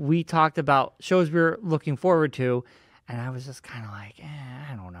we talked about shows we were looking forward to, and I was just kind of like,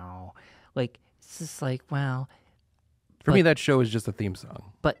 I don't know. Like it's just like, well. For me, that show is just a theme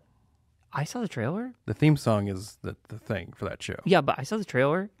song. But I saw the trailer. The theme song is the thing for that show. Yeah, but I saw the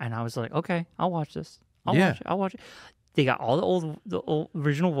trailer, and I was like, okay, I'll watch this. I'll watch it. They got all the old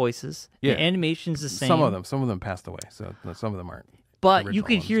original voices. Yeah. The animation's the same. Some of them passed away, so some of them aren't. But you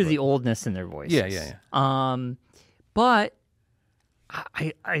can hear the oldness in their voices. Yeah. But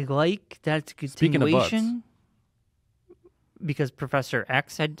I like that it's a continuation because Professor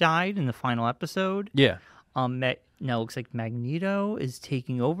X had died in the final episode. Yeah. Now it looks like Magneto is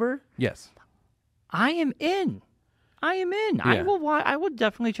taking over. Yes. I am in. Yeah. I will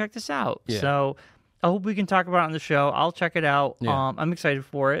definitely check this out. Yeah. So I hope we can talk about it on the show. I'll check it out. Yeah. I'm excited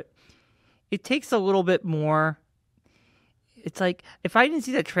for it. It takes a little bit more. It's like if I didn't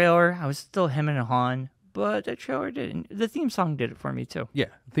see that trailer, I was still hemming and hawing. but the trailer didn't. The theme song did it for me too. Yeah,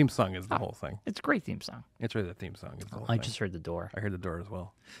 the theme song is the whole thing. It's a great theme song. It's really the theme song is the whole I thing. just heard the door. I heard the door as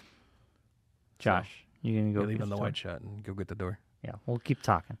well. Josh, you gonna go leave get on the door? wide shot and go get the door. Yeah, we'll keep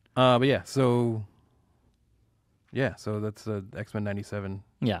talking. But yeah, so that's X-Men 97.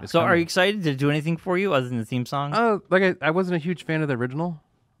 Yeah. So are you excited? Did it do anything for you other than the theme song? Like I wasn't a huge fan of the original.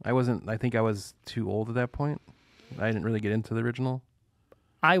 I think I was too old at that point. I didn't really get into the original.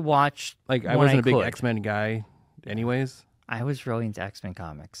 I watched. Like I wasn't a big X-Men guy, anyways. I was really into X-Men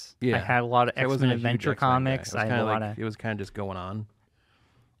comics. Yeah, I had a lot of X-Men adventure comics. I had a lot of. It was kind of just going on,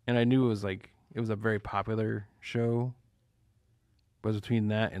 and I knew it was a very popular show. But between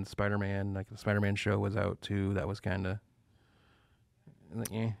that and Spider-Man, like the Spider-Man show was out too. That was kind of.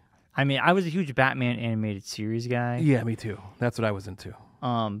 I mean, I was a huge Batman animated series guy. Yeah, me too. That's what I was into.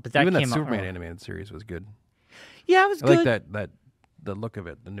 But that even came that out Superman animated series was good. Yeah, it was good. I like that the look of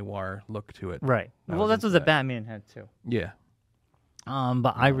it, the noir look to it. Right. Well, that's what the Batman had too. Yeah.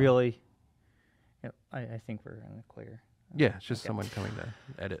 But I really, I think we're in the clear. Yeah, it's just someone coming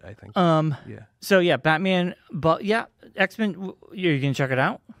to edit, I think. Yeah. So yeah, Batman, but yeah, X-Men. You're gonna check it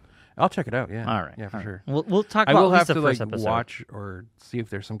out? I'll check it out. Yeah. All right. Yeah, for sure. We'll talk I about will have the to first like episode. watch or see if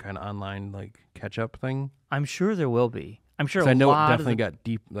there's some kind of online like catch up thing. I'm sure there will be. I'm sure. I know it definitely got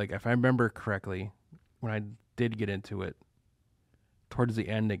deep. Like if I remember correctly, when I did get into it, towards the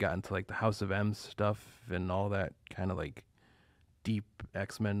end, they got into like the House of M stuff and all that kind of like deep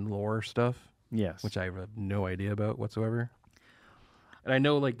X-Men lore stuff. Yes. Which I have no idea about whatsoever. And I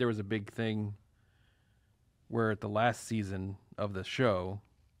know like there was a big thing where at the last season of the show,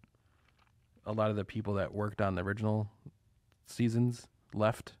 a lot of the people that worked on the original seasons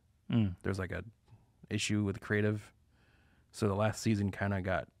left. There's like a issue with creative. So the last season kind of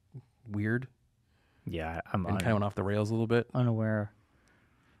got weird. Yeah, and kind of went off the rails a little bit. Unaware.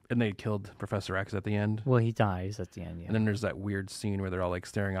 And they killed Professor X at the end. Well, he dies at the end, yeah. And then there's that weird scene where they're all like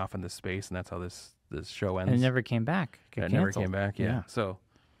staring off into space, and that's how this show ends. And it never came back. It never came back, yeah. So,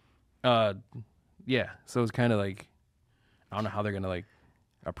 yeah. So it's kind of like, I don't know how they're going to like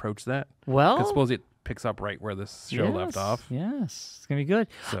approach that. Well, because suppose it picks up right where this show left off. Yes, it's going to be good.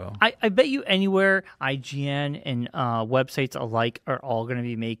 So I bet you anywhere IGN and websites alike are all going to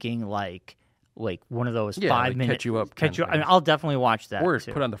be making like one of those 5 minute catch you up. I mean, I'll definitely watch that. Or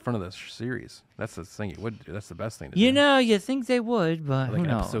too. put on the front of the series. That's the thing you would do. That's the best thing to do. You know, you think they would, but like who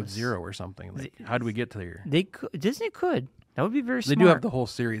knows? episode 0 or something. Like, how do we get to here? Disney could. That would be very smart. They do have the whole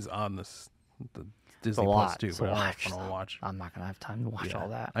series on the Disney Plus too. But I don't want to watch. I'm not going to have time to watch all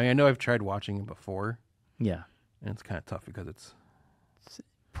that. I know I've tried watching it before. Yeah. And it's kind of tough because it's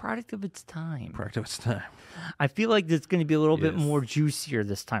product of its time. I feel like it's going to be a little bit more juicier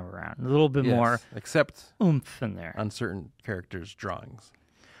this time around. A little bit more except oomph in there. On certain characters' drawings.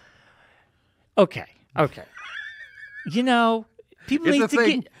 Okay. You know, people need to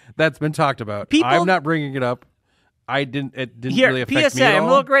get... That's been talked about. I'm not bringing it up. It didn't really affect me at all. I'm going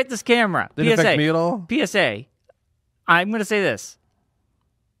to look right at this camera. Didn't affect me at all? PSA. I'm going to say this.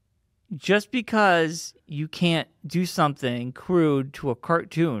 Just because you can't do something crude to a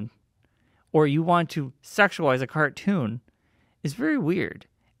cartoon or you want to sexualize a cartoon is very weird.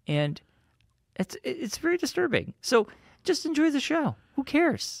 And it's very disturbing. So just enjoy the show. Who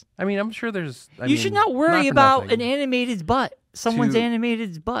cares? I mean, I'm sure there's... You should not worry about an animated butt. Someone's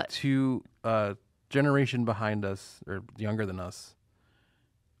animated butt. To a generation behind us, or younger than us,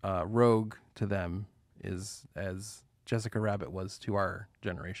 Rogue to them is as Jessica Rabbit was to our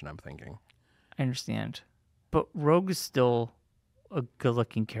generation, I'm thinking. I understand. But Rogue is still a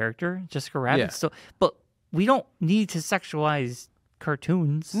good-looking character. Jessica Rabbit still... But we don't need to sexualize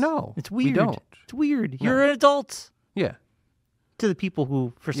cartoons. No, it's weird. We don't. It's weird. No. You're an adult. Yeah. To the people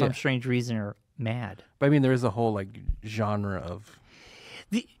who, for some strange reason, are mad. But I mean, there is a whole like genre of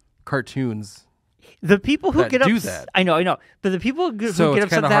cartoons. The people who get do that. I know. But the people who get upset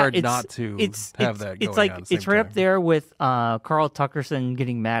it's kind of hard not to have It's that going like on it's right up there with Carl Tuckerson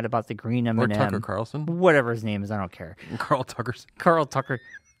getting mad about the green M&M. Or Tucker Carlson. Whatever his name is, I don't care. Carl Tuckerson.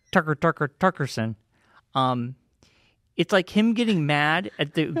 Tuckerson. It's like him getting mad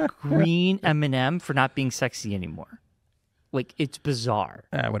at the green M&M for not being sexy anymore. Like, it's bizarre.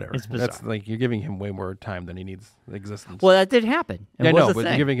 Whatever. It's bizarre. That's like you're giving him way more time than he needs existence. Well, that did happen. Yeah, no, but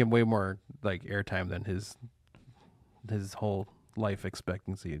you're giving him way more like airtime than his whole life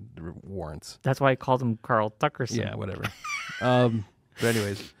expectancy warrants. That's why I called him Carl Tuckerson. Yeah, whatever. But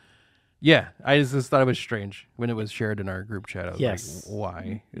anyways, yeah, I just thought it was strange when it was shared in our group chat. I was like,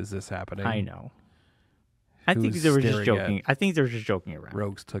 why is this happening? I know. I think they were just joking. I think they were just joking around.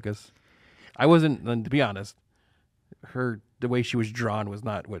 Rogues took us. I wasn't, to be honest. The way she was drawn was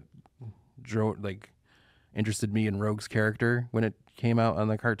not what drove. Like, interested me in Rogue's character when it came out on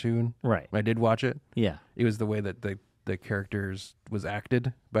the cartoon. Right. I did watch it. Yeah. It was the way that the characters was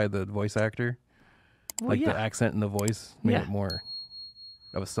acted by the voice actor. Well, the accent and the voice made Yeah. it more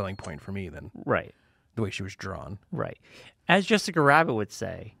of a selling point for me than Right. the way she was drawn. Right. As Jessica Rabbit would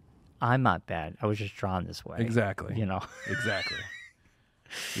say, I'm not bad. I was just drawn this way. Exactly. You know. Exactly.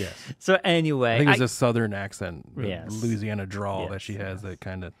 Yes. So anyway, I think it was a southern accent, the Yes. Louisiana drawl that Yes, she has that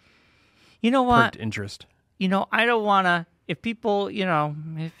kind of you know what? perked interest. You know, I don't want to. If people, you know,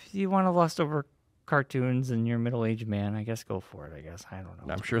 if you want to lust over cartoons and you're a middle-aged man, I guess go for it. I guess I don't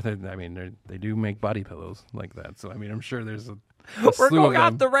know. I'm sure they do make body pillows like that. So I mean, I'm sure there's a We're slew going of off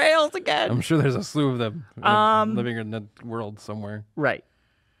them. the rails again. I'm sure there's a slew of them living in the world somewhere. Right.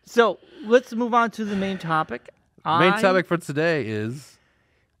 So let's move on to the main topic. The main topic for today is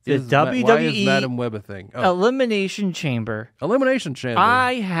the why is WWE Madam Web a thing? Oh, Elimination Chamber. Elimination Chamber.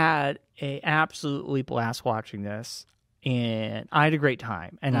 I had a absolutely blast watching this, and I had a great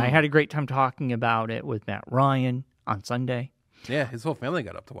time. And I had a great time talking about it with Matt Ryan on Sunday. Yeah, his whole family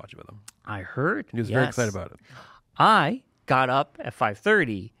got up to watch it with him. I heard. He was very excited about it. I got up at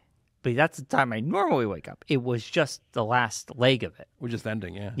 5:30, but that's the time I normally wake up. It was just the last leg of it. We're just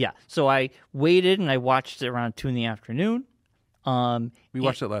ending, yeah. Yeah. So I waited and I watched it around 2 p.m. We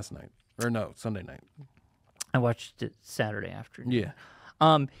watched it last night. Or no, Sunday night. I watched it Saturday afternoon. Yeah.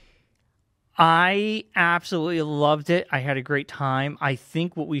 I absolutely loved it. I had a great time. I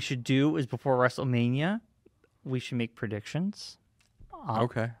think what we should do is before WrestleMania, we should make predictions.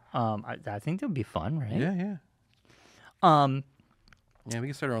 Okay. I think that would be fun, right? Yeah, yeah. Yeah, we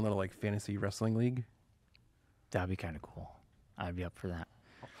can start our own little like fantasy wrestling league. That'd be kind of cool. I'd be up for that.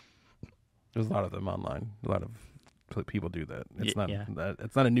 There's a lot of them online. A lot of people do that. It's Yeah.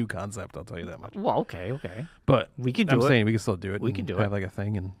 it's not a new concept, I'll tell you that much. Well, okay. But We can do I'm it. saying we can still do it. We and can do have it. like a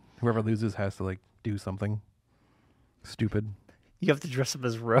thing, and whoever loses has to like do something stupid. You have to dress up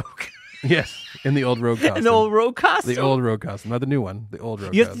as Rogue. Yes, in the old Rogue costume. In the old Rogue costume. The old Rogue costume, not the new one. The old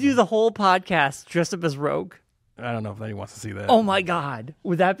Rogue. You have to costume. do the whole podcast dressed up as Rogue. I don't know if anyone wants to see that. Oh my God.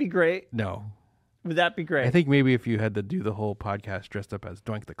 Would that be great? No, Would that be great? I think maybe if you had to do the whole podcast dressed up as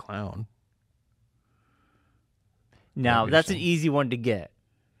Doink the Clown. Now, that'd be that's an interesting. easy one to get.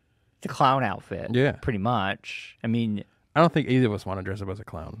 The clown outfit. Yeah. Pretty much. I mean, I don't think either of us want to dress up as a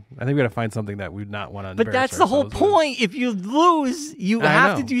clown. I think we got to find something that we'd not want to. but that's the whole point. If you lose, you I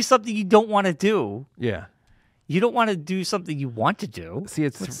have to know. do something you don't want to do. Yeah. You don't want to do something you want to do. See,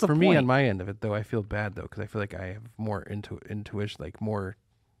 it's What's the for me on point? my end of it though. I feel bad though because I feel like I have more intuition, like more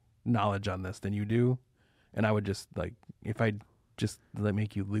knowledge on this than you do, and I would just like if I just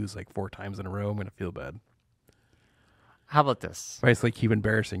make you lose like 4 times in a row, I'm gonna feel bad. How about this? If I just like keep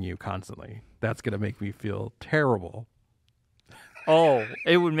embarrassing you constantly, that's gonna make me feel terrible. Oh,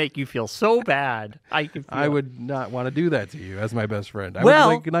 it would make you feel so bad. I could. Feel I it. would not want to do that to you as my best friend. I Well-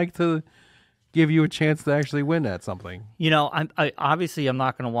 would like to give you a chance to actually win at something. You know, I obviously I'm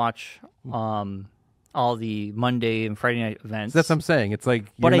not going to watch all the Monday and Friday night events. That's what I'm saying. It's like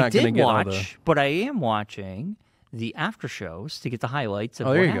you're but I not going to did get watch. all the. But I am watching the after shows to get the highlights of Oh,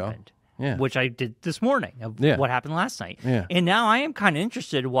 what there you go. happened. Yeah. Which I did this morning of Yeah. what happened last night. Yeah. And now I am kind of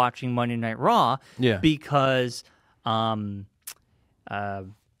interested in watching Monday Night Raw. Yeah. Because I'll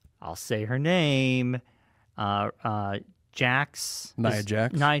say her name. Jax. Nia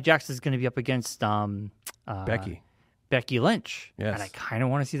Jax? Nia Jax is going to be up against Becky Lynch. Yes. And I kind of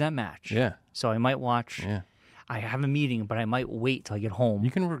want to see that match. Yeah. So I might watch. Yeah. I have a meeting, but I might wait till I get home.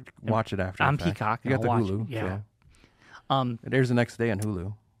 You can watch it after. On the fact. Peacock, You got the I'll watch Hulu. it, yeah. So. It airs the next day on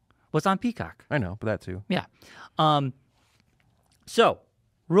Hulu. What's on Peacock? I know, but that too. Yeah. So,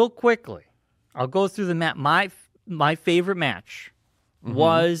 real quickly, I'll go through the my favorite match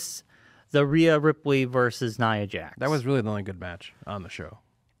was the Rhea Ripley versus Nia Jax. That was really the only good match on the show.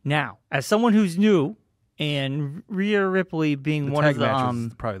 Now, as someone who's new, and Rhea Ripley being The one tag of the match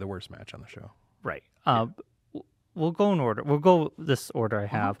was probably the worst match on the show. right. We'll go in order. We'll go this order I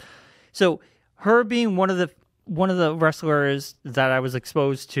have. So, her being one of the wrestlers that I was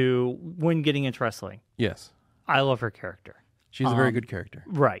exposed to when getting into wrestling. Yes, I love her character. she's a very good character.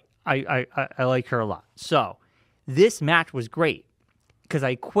 Right. I like her a lot. So this match was great because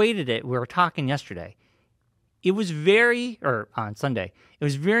I equated it. We were talking yesterday. It was on Sunday. It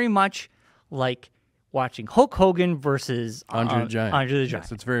was very much like watching Hulk Hogan versus Andre the Giant. Andre the Giant.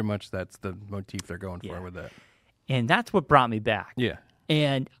 Yes, it's very much that's the motif they're going Yeah. for with that. And that's what brought me back. Yeah.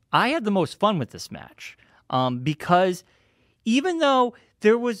 And I had the most fun with this match because even though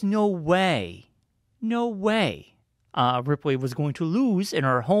there was no way Ripley was going to lose in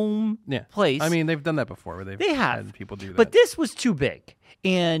her home Yeah. place. I mean, they've done that before. Where They have. had people do that. But this was too big.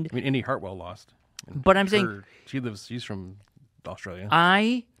 And I mean, Indy Hartwell lost. But I'm saying she's from Australia.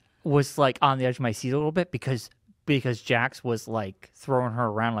 I was like on the edge of my seat a little bit because Jax was like throwing her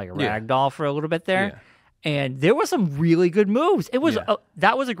around like a rag doll for a little bit there. Yeah. And there was some really good moves. It was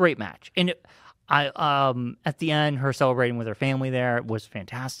that was a great match. And at the end, her celebrating with her family there was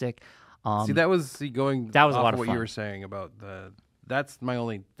fantastic. That was a lot of what fun. you were saying about that's my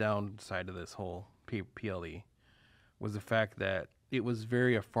only downside to this whole PLE was the fact that it was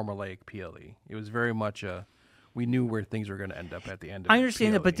very a formulaic PLE. It was very much we knew where things were going to end up at the end of I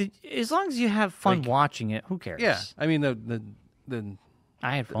understand PLE. that, but as long as you have fun watching it, who cares? Yeah, I mean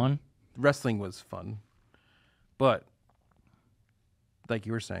I had fun. Wrestling was fun, but like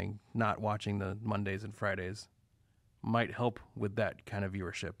you were saying, not watching the Mondays and Fridays might help with that kind of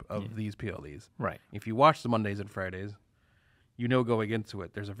viewership of these PLEs. Right. If you watch the Mondays and Fridays, going into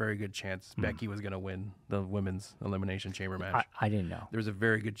it, there's a very good chance Becky was going to win the women's Elimination Chamber match. I didn't know. There's a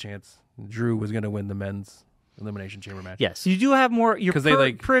very good chance Drew was going to win the men's Elimination Chamber match. Yes, you do have more. You're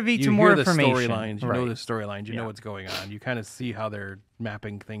privy to more information. You know the storylines. You know what's going on. You kind of see how they're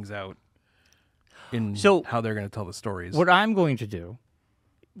mapping things out in how they're going to tell the stories. What I'm going to do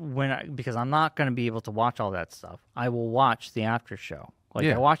because I'm not going to be able to watch all that stuff, I will watch the after show.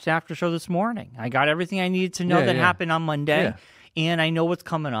 I watched the after show this morning. I got everything I needed to know that happened on Monday, and I know what's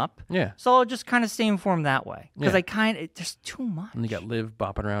coming up. Yeah. So I'll just kind of stay informed that way because there's too much. And you got Liv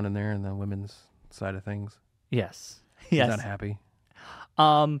bopping around in there in the women's side of things. Yes. She's not happy. The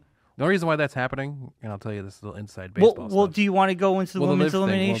only reason why that's happening, and I'll tell you this little inside baseball stuff. Well, do you want to go into the women's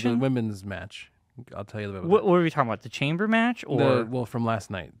elimination? The women's match. I'll tell you about what are we talking about? The chamber match? Or from last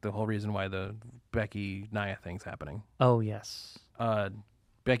night. The whole reason why the Becky-Nia thing's happening. Oh, yes.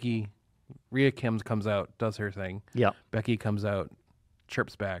 Becky, Rhea Kims comes out, does her thing. Yep. Becky comes out,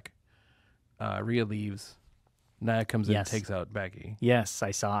 chirps back. Rhea leaves. Nia comes in, takes out Becky. Yes,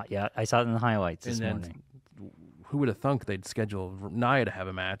 I saw it. Yeah, I saw it in the highlights this morning. Who would have thunk they'd schedule Nia to have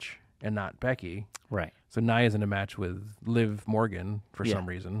a match and not Becky? Right. So Nia's in a match with Liv Morgan for some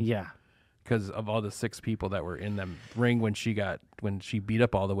reason. Yeah. Because of all the 6 people that were in the ring when she beat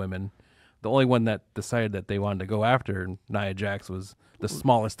up all the women. The only one that decided that they wanted to go after Nia Jax was the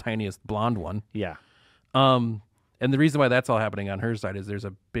smallest, tiniest blonde one. Yeah. And the reason why that's all happening on her side is there's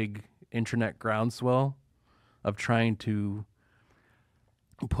a big internet groundswell of trying to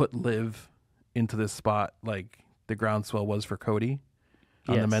put Liv into this spot like the groundswell was for Cody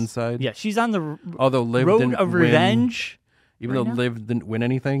on the men's side. Yeah, she's on the although Liv road didn't of revenge. Even though Liv didn't win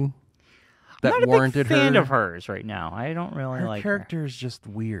anything. That I'm not warranted a big fan her. of hers right now. I don't really like her. Her character is just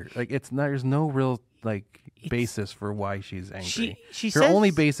weird. Like there's no real basis for why she's angry. Her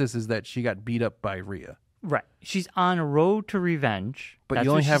only basis is that she got beat up by Rhea. Right. She's on a road to revenge. But you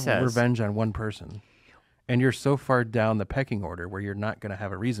only have revenge on one person. And you're so far down the pecking order where you're not going to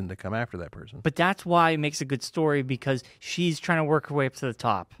have a reason to come after that person. But that's why it makes a good story because she's trying to work her way up to the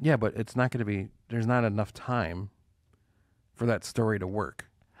top. Yeah, but it's not going to be there's not enough time for that story to work.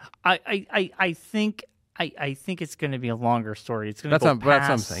 I think it's going to be a longer story. It's going to that's what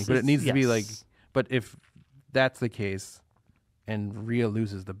I'm saying. But it needs to be but if that's the case and Rhea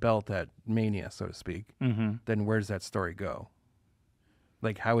loses the belt at Mania, so to speak, then where's that story go?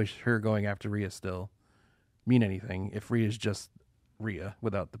 Like, how is her going after Rhea still mean anything if Rhea's just Rhea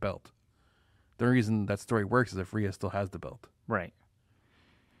without the belt? The reason that story works is if Rhea still has the belt. Right.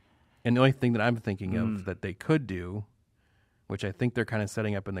 And the only thing that I'm thinking of that they could do, which I think they're kind of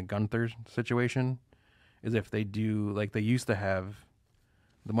setting up in the Gunther situation, is if they do, like they used to have,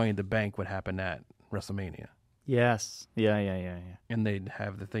 the Money in the Bank would happen at WrestleMania. Yes. Yeah. And they'd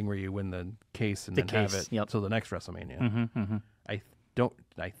have the thing where you win the case and have it till the next WrestleMania.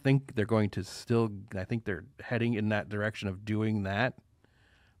 I think they're going to I think they're heading in that direction of doing that,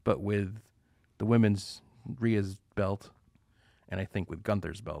 but with the women's Rhea's belt, and I think with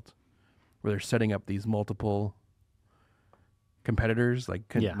Gunther's belt, where they're setting up these multiple competitors, like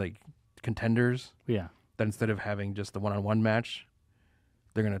contenders. Yeah. That instead of having just the one-on-one match,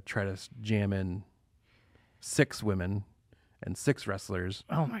 they're going to try to jam in 6 women and 6 wrestlers.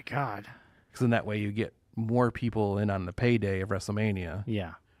 Oh my God. Because in that way you get more people in on the payday of WrestleMania.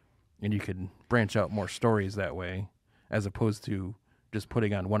 Yeah. And you could branch out more stories that way, as opposed to just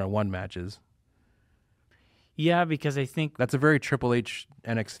putting on one-on-one matches. Yeah, because I think that's a very Triple H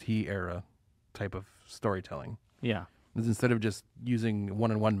NXT era type of storytelling. Yeah. Because instead of just using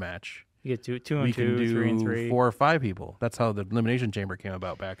one-on-one match, you get two and two, 3 and 3, 4 or 5 people. That's how the Elimination Chamber came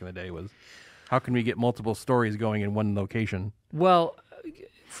about back in the day. Was how can we get multiple stories going in one location? Well,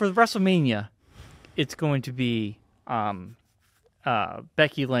 for WrestleMania, it's going to be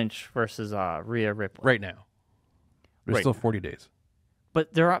Becky Lynch versus Rhea Ripley right now. There's still 40 days,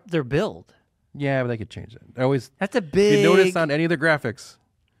 but they're billed. Yeah, but they could change that. I always. That's a If big. you notice on any of the graphics,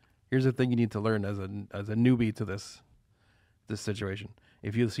 here's the thing you need to learn as a newbie to this situation.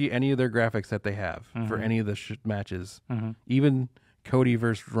 If you see any of their graphics that they have for any of the matches, even Cody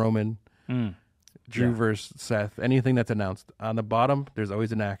versus Roman, Drew versus Seth, anything that's announced, on the bottom there's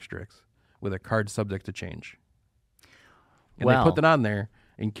always an asterisk with a card subject to change. And they put that on there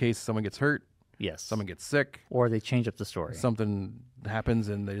in case someone gets hurt, someone gets sick, or they change up the story. something happens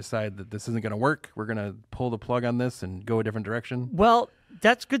and they decide that this isn't going to work. We're going to pull the plug on this and go a different direction. Well,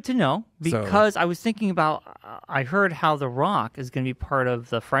 that's good to know because I was thinking about, I heard how The Rock is going to be part of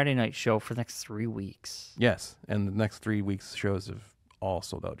the Friday night show for the next 3 weeks. Yes, and the next 3 weeks shows have all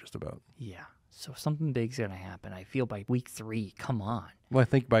sold out just about. Yeah, so something big's going to happen. I feel by week 3, come on. Well, I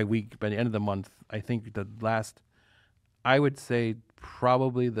think by the end of the month, I think I would say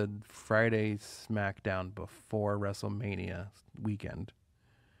probably the Friday SmackDown before WrestleMania weekend,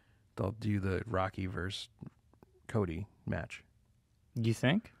 they'll do the Rocky versus Cody match. You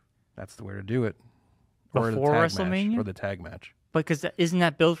think? That's the way to do it. Before WrestleMania? Or the tag match. Because isn't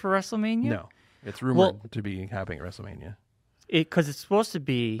that built for WrestleMania? No. It's rumored to be happening at WrestleMania. Because it's supposed to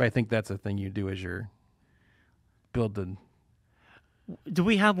be... But I think that's a thing you do as your build the... Do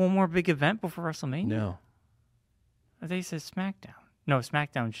we have one more big event before WrestleMania? No. They said SmackDown. No,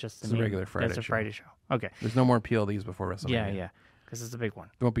 SmackDown's just the regular Friday That's a show. Friday show. Okay. There's no more PLEs before WrestleMania. Yeah. Because it's a big one.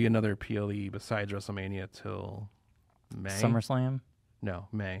 There won't be another PLE besides WrestleMania till May. SummerSlam? No,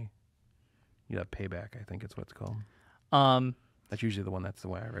 May. You have Payback, I think it's what it's called. That's usually the one that's the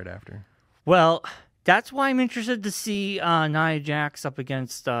way right after. Well, that's why I'm interested to see Nia Jax up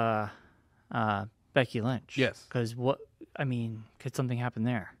against Becky Lynch. Yes. Because could something happen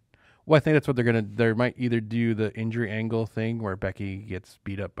there? Well, I think that's what they might either do the injury angle thing where Becky gets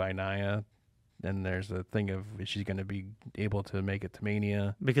beat up by Nia, and there's a thing of is she going to be able to make it to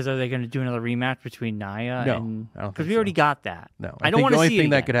Mania? Because are they going to do another rematch between Nia No, and... I don't think Because we already got that. No. I don't want to see the only thing it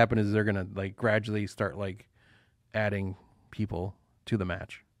that again. could happen is they're going to gradually start adding people to the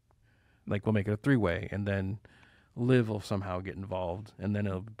match. We'll make it a 3-way, and then Liv will somehow get involved, and then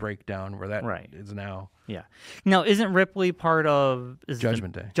it'll break down where that is now. Yeah. Now, isn't Ripley part of...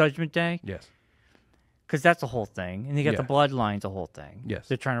 Judgment Day. Judgment Day? Yes. Because that's a whole thing. And you got the bloodline's a whole thing. Yes.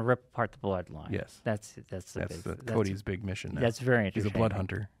 They're trying to rip apart the bloodline. Yes. That's Cody's big mission now. That's very interesting. He's a blood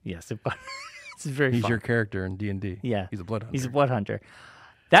hunter. Yes. It's very He's fun. your character in D&D. Yeah. He's a blood hunter. He's a blood hunter.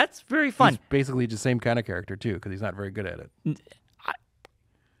 That's very fun. He's basically the same kind of character, too, because he's not very good at it.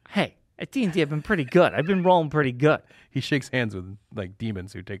 Hey, at D&D, I've been pretty good. I've been rolling pretty good. He shakes hands with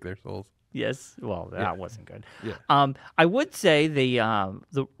demons who take their souls. Yes. Well, that wasn't good. Yeah. I would say the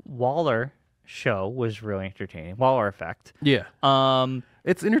Waller show was really entertaining. Waller Effect. Yeah.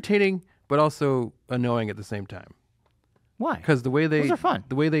 It's entertaining, but also annoying at the same time. Why? Because those are fun.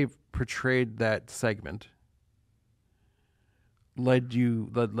 The way they portrayed that segment led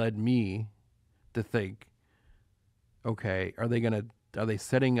me to think, okay, are they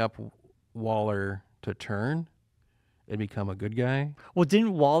setting up Waller to turn and become a good guy? Well,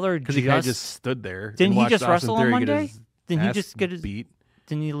 didn't Waller because he kind of just stood there? Didn't and he just Austin wrestle on Theory Monday? Didn't he just get his beat?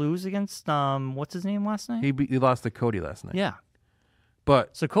 Didn't he lose against what's his name last night? He lost to Cody last night. Yeah.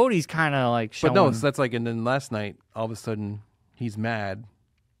 But so Cody's kind of showing. But no, so that's and then last night all of a sudden he's mad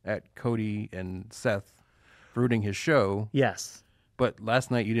at Cody and Seth ruining his show. Yes. But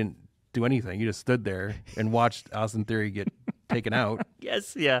last night you didn't do anything. You just stood there and watched Austin Theory get taken out.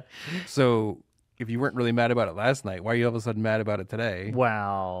 Yes, yeah. So if you weren't really mad about it last night, why are you all of a sudden mad about it today?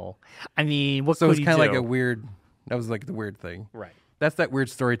 Wow. I mean, what so could it's kind of do? a weird. That was the weird thing. Right. That's that weird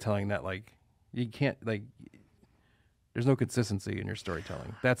storytelling that you can't there's no consistency in your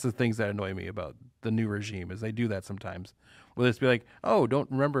storytelling. That's the things that annoy me about the new regime is they do that sometimes. Will just be like, oh, don't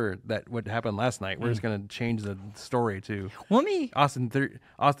remember that what happened last night. We're just going to change the story to Austin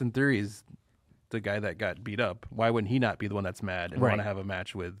Theory is the guy that got beat up. Why wouldn't he not be the one that's mad and want to have a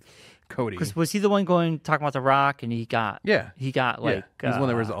match with Cody? Because was he the one talking about The Rock and he got he's the one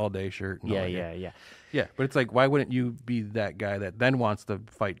that wears the all day shirt. And yeah. But it's why wouldn't you be that guy that then wants to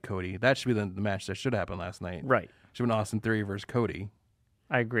fight Cody? That should be the match that should happen last night. Right. Should have been Austin Theory versus Cody.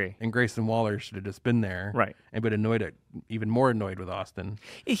 I agree. And Grayson Waller should have just been there. Right. And been even more annoyed with Austin.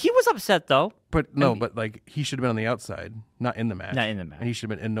 He was upset though. But he should have been on the outside, not in the match. Not in the match. And he should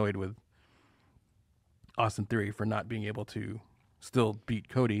have been annoyed with Austin Theory for not being able to still beat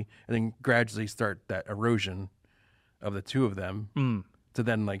Cody and then gradually start that erosion of the two of them to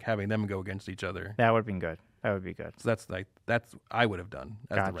then having them go against each other. That would have been good. That would be good. So that's I would have done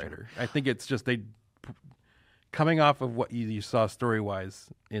as Gotcha. the writer. I think it's just coming off of what you saw story-wise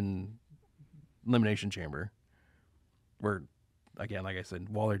in Elimination Chamber, where, again, like I said,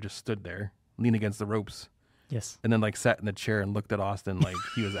 Waller just stood there, lean against the ropes. Yes. And then like sat in the chair and looked at Austin like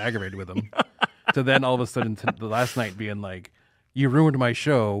he was aggravated with him. So then all of a sudden the last night being like, you ruined my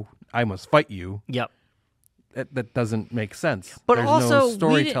show. I must fight you. Yep. That doesn't make sense. But There's also, no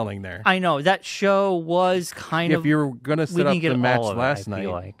storytelling there. I know that show was kind of. If you were going to set up the match last night,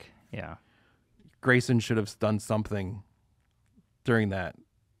 like, yeah, Grayson should have done something during that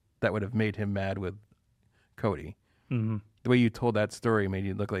would have made him mad with Cody. Mm-hmm. The way you told that story made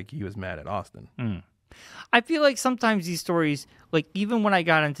you look like he was mad at Austin. Mm. I feel like sometimes these stories, like even when I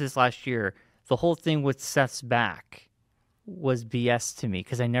got into this last year, the whole thing with Seth's back was BS to me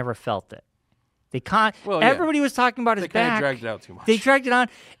because I never felt it. Everybody was talking about his back. They kind of dragged it out too much. They dragged it on,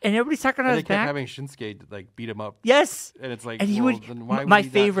 and everybody's talking about his back. They kept having Shinsuke like beat him up. Yes, and it's like, and he would. Then why my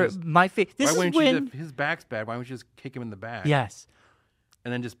would favorite. This why is when if his back's bad. Why don't you just kick him in the back? Yes,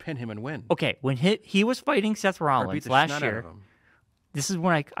 and then just pin him and win. Okay, when he was fighting Seth Rollins last year. Him. This is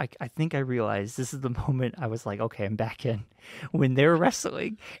when I think I realized this is the moment I was like, okay, I'm back in. When they're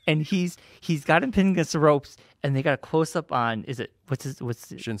wrestling and he's got him pinned against the ropes and they got a close up on what's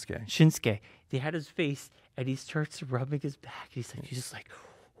Shinsuke. Shinsuke. They had his face and he starts rubbing his back. He's just like,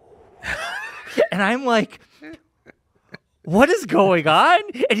 and I'm like, what is going on?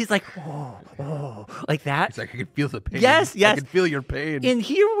 And he's like, oh, like that. He's like, I can feel the pain. Yes. I can feel your pain. And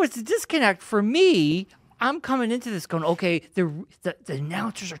here was the disconnect for me. I'm coming into this going, okay, the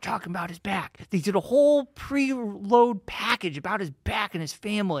announcers are talking about his back. They did a whole preload package about his back and his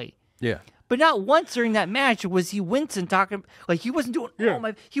family. Yeah. But not once during that match was he wincing, talking, like he wasn't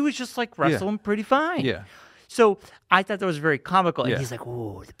doing, he was just like wrestling pretty fine. Yeah. So I thought that was very comical. And he's like,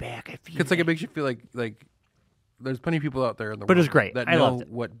 oh, the back, I feel it's like it makes you feel like there's plenty of people out there in the world. But it was great. That I know loved it.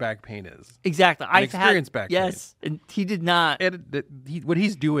 what back pain is. Exactly. I've experienced back pain. Yes. And he did not. And what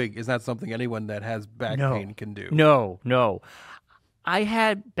he's doing is not something anyone that has back pain can do. No. I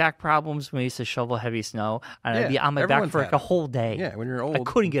had back problems when I used to shovel heavy snow, and I'd be on my back for like a whole day. Yeah, when you're old. I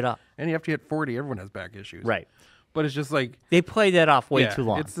couldn't get up. And after you hit 40, everyone has back issues. Right. But it's just like... They play that off way too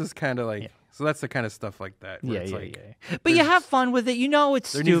long. It's just kind of like... Yeah. So that's the kind of stuff like that. Where it's like, But you have fun with it. You know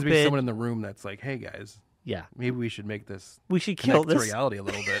it's there stupid. There needs to be someone in the room that's like, hey, guys. Yeah. Maybe we should make this... We should kill this. reality a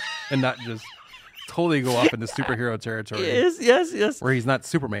little bit and not just... totally go off into superhero territory. Yes. Where he's not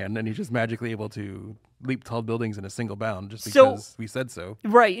Superman and he's just magically able to leap tall buildings in a single bound just because we said so.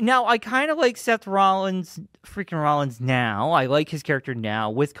 Right. Now, I kind of like Seth Rollins now. I like his character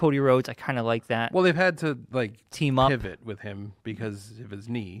now. With Cody Rhodes, I kind of like that. Well, they've had to team up. Pivot with him because of his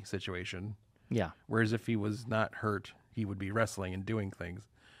knee situation. Yeah. Whereas if he was not hurt, he would be wrestling and doing things.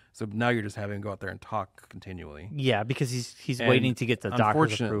 So now you're just having him go out there and talk continually. Yeah, because he's waiting to get the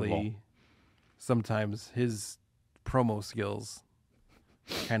doctor's approval. Unfortunately, sometimes his promo skills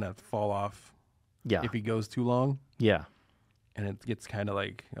kind of fall off if he goes too long. Yeah. And it gets kind of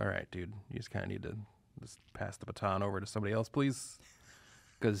like, all right, dude, you just kind of need to just pass the baton over to somebody else, please.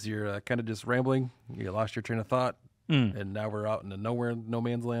 Because you're kind of just rambling. You lost your train of thought. And now we're out into nowhere, no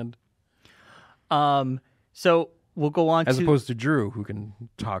man's land. So we'll go on As opposed to Drew, who can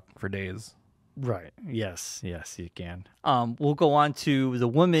talk for days. Right. Yes, you can. We'll go on to the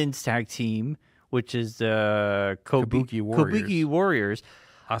women's tag team, which is the Kabuki Warriors.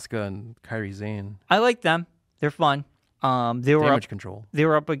 Asuka and Kairi Sane. I like them. They're fun. They were Damage Control. They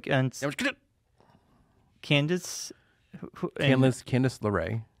were up against Candice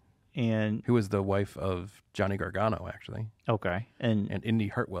LeRae, and who was the wife of Johnny Gargano, actually. Okay, and Indy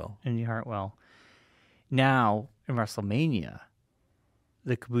Hartwell. Now in WrestleMania,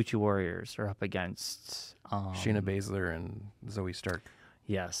 the Kabuki Warriors are up against Shayna Baszler and Zoe Stark.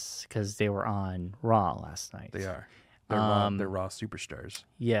 Yes, because they were on Raw last night. They are. They're Raw superstars.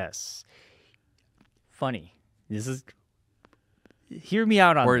 Yes. Funny. This is... Hear me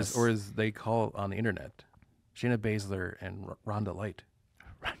out on this. Or as they call on the internet, Shayna Baszler and Rhonda Light.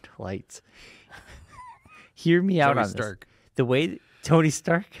 Rhonda Light. Hear me out on Stark. This. The way... Tony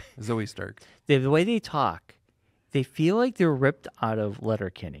Stark? Zoe Stark. The way they talk, they feel like they're ripped out of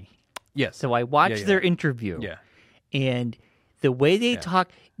Letterkenny. Yes. So I watched their interview. Yeah. And the way they talk,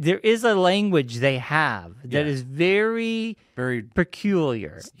 there is a language they have that is very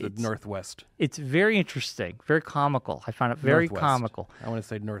peculiar. It's the Northwest. It's very interesting, very comical. I found it very comical. I want to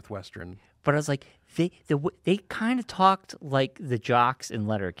say Northwestern. But I was like, they kind of talked like the jocks in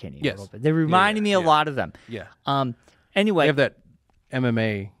Letterkenny a little bit. They reminded me a lot of them. Yeah. Anyway. They have that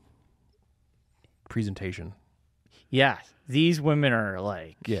MMA presentation. Yeah. These women are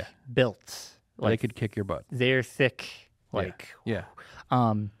built. They could kick your butt. They're thick. Yeah.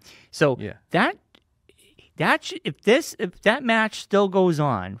 If that match still goes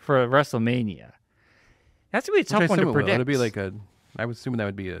on for WrestleMania, that's gonna be a tough one to predict. It'll be I would assume that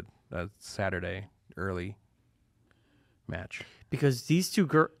would be a Saturday early match. Because those two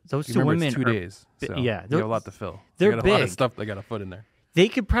Remember, women it's 2 are, days. So yeah, they have a lot to fill. they're they got a lot of big. stuff. They got a foot in there. They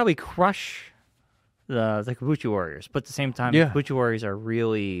could probably crush the Kabuki Warriors, but at the same time, Yeah. Kabuki Warriors are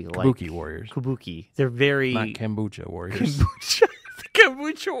really Kabuki like Warriors. Kabuki. They're very Not Kombucha Warriors. Kombucha. The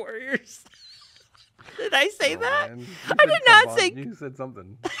Kombucha Warriors. Did I say that? Man. I did not say. You said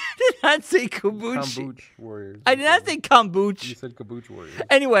something. I did not say kombucha. Kombucha Warriors. I did not say You kombucha. said Kabucha Warriors.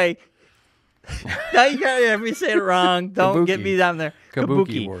 Anyway, now you gotta have me say it wrong. Don't get Kabuki. me down there.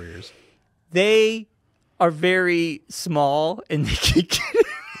 Kabuki Warriors. They are very small and they can get.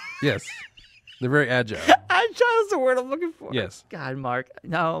 Yes. They're very agile. Agile is the word I'm looking for. Yes. God, Mark.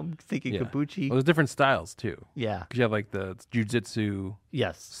 Now I'm thinking Yeah. kabuki. Well, there's different styles, too. Yeah. Because you have, like, the jiu-jitsu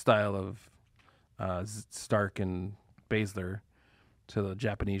Yes. style of Stark and Baszler to the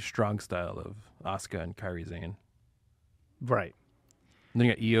Japanese strong style of Asuka and Kairi Sane. Right. And then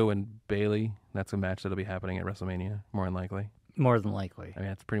you got Io and Bailey. That's a match that'll be happening at WrestleMania, more than likely. More than likely. I mean,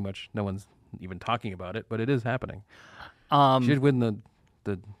 it's pretty much no one's even talking about it, but it is happening. She Um. did win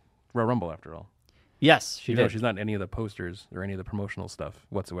the Royal Rumble after all. Yes, she Even though did. she's not in any of the posters or any of the promotional stuff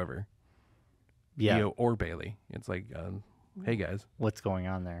whatsoever. Yeah. Io or Bailey. It's like, hey guys, What's going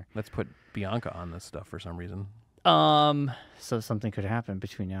on there? let's put Bianca on this stuff for some reason. So something could happen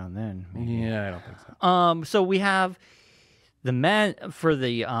between now and then. maybe. Yeah, I don't think so. So we have the men for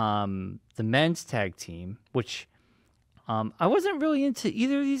the men's tag team, which I wasn't really into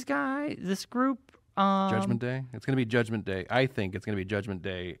either of these guys. This group. Judgment Day. It's going to be Judgment Day. I think it's going to be Judgment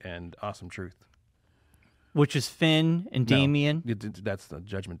Day and Awesome Truth. Which is Finn and No, Damien, that's the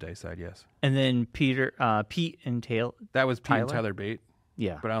Judgment Day side. Yes, and then Pete and Taylor. that was Pete and Tyler? Tyler Bate.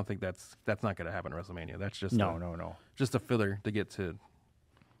 Yeah. But I don't think that's not going to happen at WrestleMania. That's just No. just a filler to get to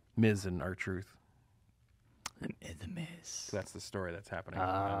Miz and R-Truth. The Miz. So that's the story that's happening.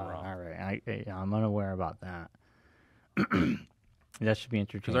 on Raw. All right. I'm unaware about that. That should be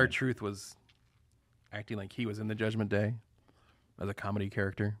Because entertaining. R-Truth was acting like he was in the Judgment Day as a comedy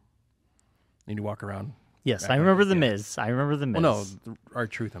character. And you walk around. Yes, act I like- remember the yeah. Miz. I remember the Miz. Well, no,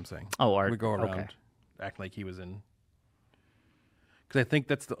 R-Truth, I'm saying. Oh, Art. We go around Okay. acting like he was in. Because I think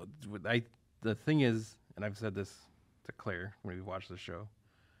that's the thing is, and I've said this to Claire when we watched the show,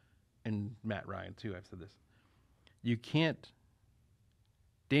 and Matt Ryan too, I've said this.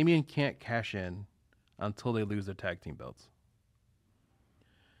 Damien can't cash in until they lose their tag team belts.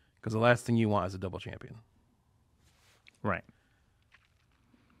 Because the last thing you want is a double champion. Right.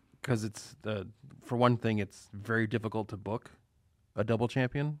 Because it's, for one thing, it's very difficult to book a double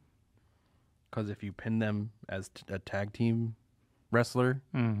champion. Because if you pin them as a tag team wrestler,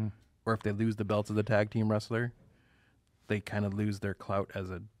 Mm-hmm. or if they lose the belts of the tag team wrestler, they kind of lose their clout as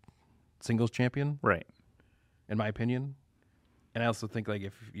a singles champion, Right. in my opinion. And I also think, like,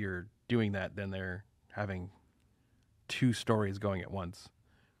 if you're doing that, then they're having two stories going at once.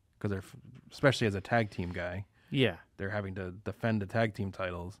 Because especially as a tag team guy, Yeah. they're having to defend the tag team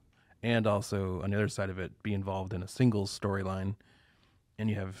titles and also, on the other side of it, be involved in a singles storyline.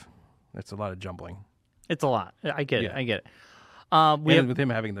 And that's a lot of jumbling. It's a lot. I get it. Yeah. I get it. And with him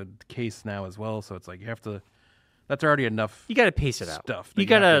having the case now as well, so it's like that's already enough You got to pace it out. stuff. You that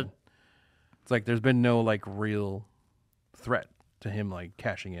got have to. It's like there's been no, like, real threat to him, like,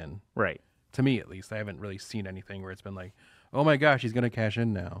 cashing in. Right. To me, at least. I haven't really seen anything where it's been like, oh my gosh, he's going to cash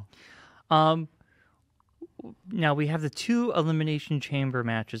in now. Now we have the 2 Elimination Chamber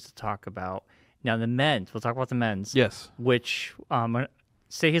matches to talk about. Now the men's. We'll talk about the men's. Yes. Which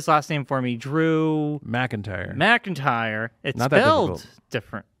say his last name for me. Drew McIntyre. McIntyre. It's Not that spelled difficult.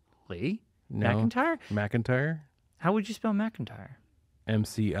 differently. No. McIntyre. McIntyre. How would you spell McIntyre?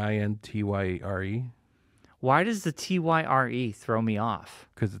 McIntyre. Why does the TYRE throw me off?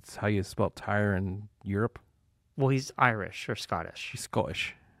 Because it's how you spell tire in Europe. Well, he's Irish or Scottish. He's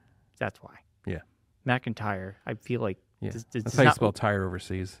Scottish. That's why. Yeah. McIntyre. I feel like Yeah. does That's does how you not, spell tire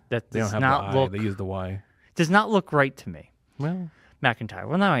overseas. that They don't does have not the I. look They use the Y. does not look right to me. Well, McIntyre.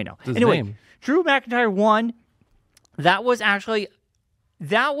 Well, now I know. it's his Anyway, name. Drew McIntyre won. That was a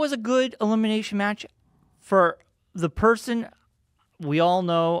good elimination match for the person we all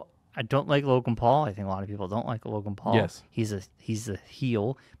know. I don't like Logan Paul. I think a lot of people don't like Logan Paul. Yes. He's a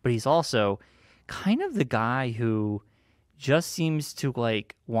heel, but he's also kind of the guy who just seems to,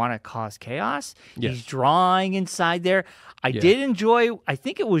 like, want to cause chaos. Yes. He's drawing inside there. I did enjoy, I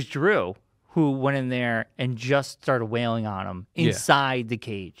think it was Drew who went in there and just started wailing on him inside the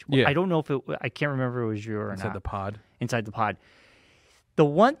cage. Yeah. I don't know if I can't remember if it was Drew or Inside not. the pod. Inside the pod. The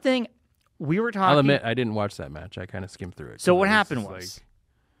one thing we were talking. I'll admit, I didn't watch that match. I kind of skimmed through it. So 'cause what it happened just was? like,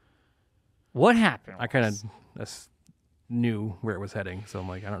 What happened? I kind was- of knew where it was heading. So I'm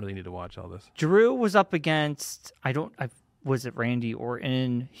like, I don't really need to watch all this. Drew was up against, was it Randy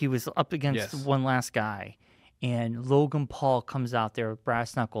Orton? He was up against one last guy. And Logan Paul comes out there with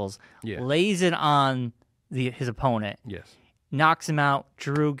brass knuckles, lays it on his opponent, knocks him out.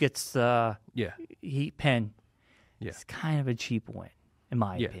 Drew gets the heat pin. Yeah. It's kind of a cheap win, in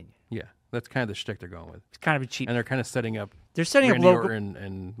my opinion. Yeah, that's kind of the shtick they're going with. It's kind of a cheap. And they're kind of setting up. They're setting Randy up Orton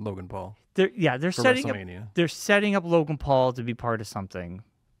and Logan Paul. They're setting WrestleMania. They're setting up Logan Paul to be part of something.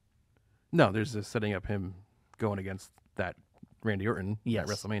 No, there's just setting up him going against that Randy Orton at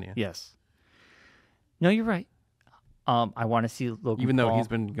WrestleMania. Yes. No, you're right. I want to see Logan Even Paul. though he's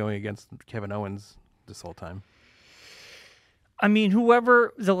been going against Kevin Owens this whole time. I mean,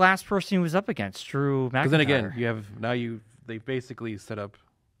 whoever the last person he was up against, Drew McIntyre. Because then again, they basically set up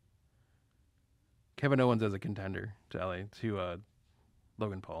Kevin Owens as a contender to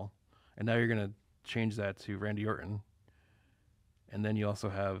Logan Paul, and now you're gonna change that to Randy Orton, and then you also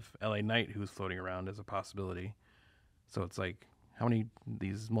have LA Knight who's floating around as a possibility. So it's like, how many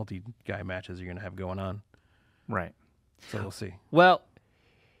these multi-guy matches are you gonna have going on? Right. So we'll see. Well,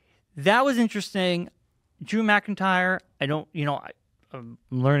 that was interesting. Drew McIntyre, I'm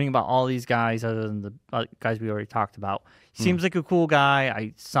learning about all these guys other than the guys we already talked about. He seems like a cool guy.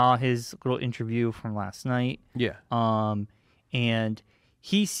 I saw his little interview from last night. Yeah. And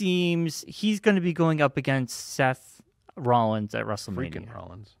he's going to be going up against Seth Rollins at WrestleMania. Freaking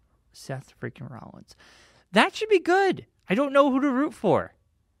Rollins. Seth freaking Rollins. That should be good. I don't know who to root for.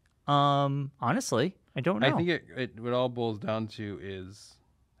 Honestly, I don't know. I think it what all boils down to is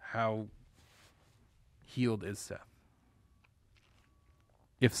how healed is Seth.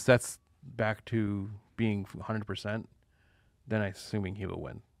 If Seth's back to being 100%, then I'm assuming he will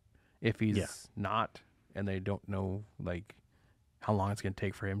win. If he's not, and they don't know like how long it's going to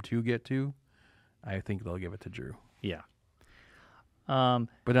take for him to get to, I think they'll give it to Drew. Yeah.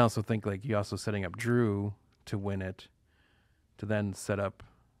 But I also think like you're also setting up Drew to win it, to then set up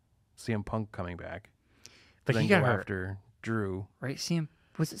CM Punk coming back. But he got hurt after Drew. Right?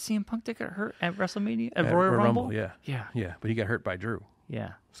 Was it CM Punk that got hurt at WrestleMania? At Royal Rumble? Yeah. Yeah, but he got hurt by Drew.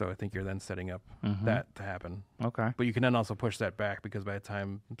 Yeah. So I think you're then setting up that to happen. Okay. But you can then also push that back because by the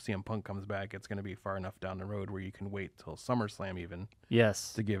time CM Punk comes back, it's going to be far enough down the road where you can wait till SummerSlam even.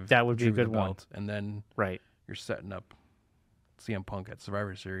 Yes. To give that would be Drew a good the belt, one. and then you're setting up CM Punk at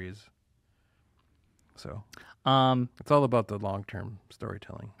Survivor Series. So it's all about the long-term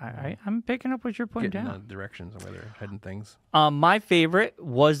storytelling. I'm picking up what you're putting down. down. The directions and where they're heading things. My favorite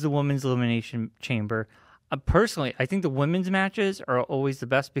was the Women's Elimination Chamber. Personally, I think the women's matches are always the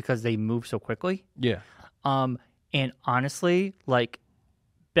best because they move so quickly. Yeah. And honestly, like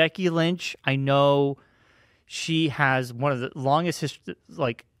Becky Lynch, I know she has one of the longest history.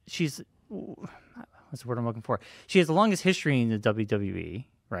 Like what's the word I'm looking for? She has the longest history in the WWE,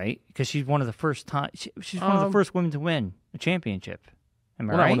 right? Because she's one of the first she's one of the first women to win a championship. Am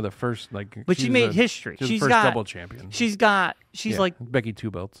I right? Not one of the first, but she made history. She's the first double champion. She's like Becky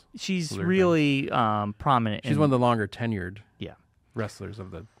 2 belts. She's really prominent. She's one of the longer tenured wrestlers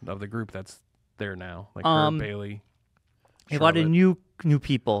of the group that's there now. Like her, Bailey, Charlotte. A lot of new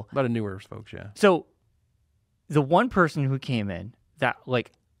people. A lot of newer folks, yeah. So the one person who came in that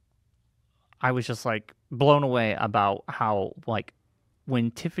like I was just like blown away about how like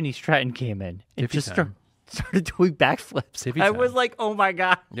when Tiffany Stratton came in and just started doing backflips. I was like, oh my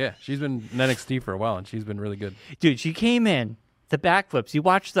God. Yeah, she's been in NXT for a while and she's been really good. Dude, she came in, the backflips. You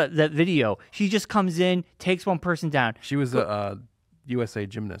watch that video. She just comes in, takes one person down. She was a USA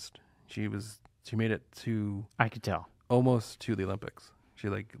gymnast. She made it to, I could tell, almost to the Olympics. She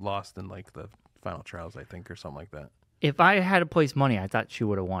like lost in like the final trials, I think, or something like that. If I had to place money, I thought she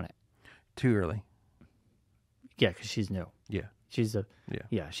would have won it. Too early. Yeah, because she's new. Yeah. She's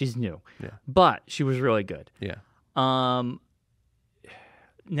new. Yeah. But she was really good. Yeah. Now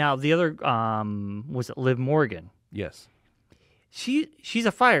the other was it Liv Morgan? Yes. She's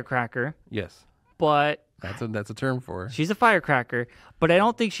a firecracker. Yes. But that's a term for her. She's a firecracker, but I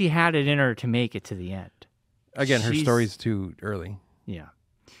don't think she had it in her to make it to the end. Again, her story's too early. Yeah.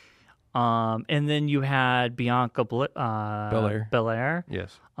 And then you had Bianca Belair.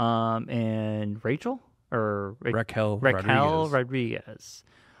 Yes. And Raquel Rodriguez,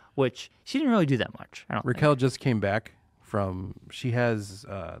 which she didn't really do that much. Raquel just came back from. She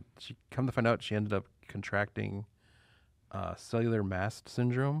come to find out she ended up contracting cellular mast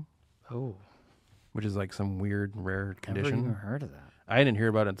syndrome. Oh, which is like some weird rare condition. Never even heard of that. I didn't hear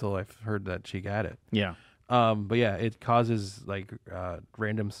about it until I heard that she got it. Yeah. But yeah, it causes like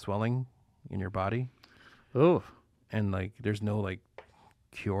random swelling in your body. Oh. And like, there's no like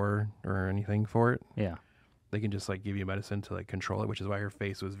cure or anything for it. Yeah. They can just like give you medicine to like control it, which is why her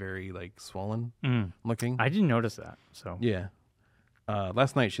face was very like swollen looking. I didn't notice that. So Yeah.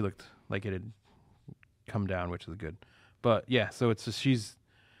 Last night she looked like it had come down, which is good. But yeah, so it's just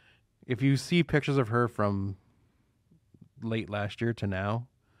if you see pictures of her from late last year to now,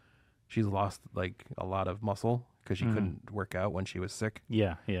 she's lost like a lot of muscle because she couldn't work out when she was sick.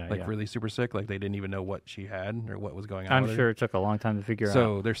 Yeah. Really super sick. Like they didn't even know what she had or what was going on. I'm sure it took a long time to figure out.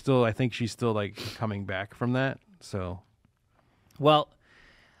 So they're still, I think she's still like coming back from that. So, well,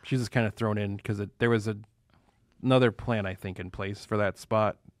 she's just kind of thrown in because there was another plan I think in place for that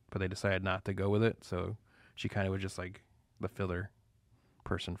spot, but they decided not to go with it. So she kind of was just like the filler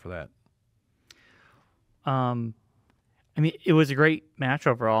person for that. I mean, it was a great match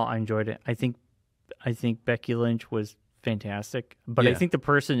overall. I enjoyed it. I think Becky Lynch was fantastic, but I think the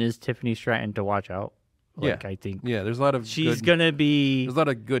person is Tiffany Stratton to watch out. Like, I think there's a lot of there's a lot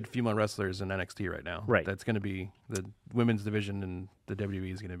of good female wrestlers in NXT right now. Right, that's going to be the women's division, and the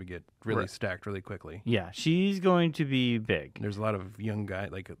WWE is going to get really stacked really quickly. Yeah, she's going to be big. There's a lot of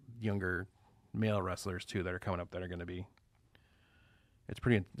younger male wrestlers too that are coming up that are going to be. It's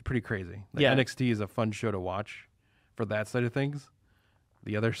pretty crazy. NXT is a fun show to watch for that side of things.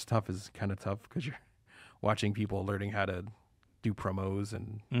 The other stuff is kind of tough because you're watching people learning how to do promos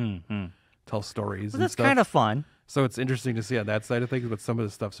and tell stories. Well, that's kind of fun. So it's interesting to see on that side of things, but some of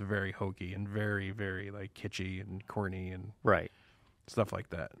the stuff's very hokey and very, very like kitschy and corny and stuff like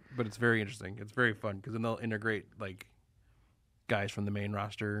that. But it's very interesting. It's very fun because then they'll integrate like guys from the main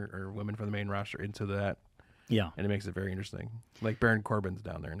roster or women from the main roster into that. Yeah, and it makes it very interesting. Like Baron Corbin's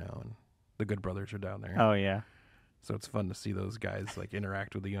down there now, and the Good Brothers are down there. Oh yeah. So it's fun to see those guys like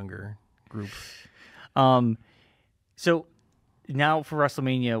interact with the younger group. So now for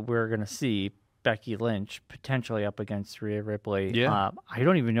WrestleMania, we're gonna see Becky Lynch potentially up against Rhea Ripley. Yeah. I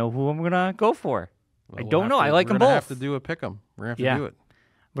don't even know who I'm gonna go for. Well, I don't know. I like them both. We're gonna have to do a pick'em. We're gonna have to do it.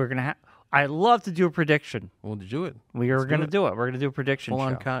 We're gonna have. I love to do a prediction. We'll do it. We are gonna do it. We're gonna do a prediction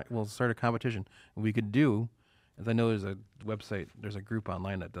show. We'll start a competition. We could do, as I know, there's a website, there's a group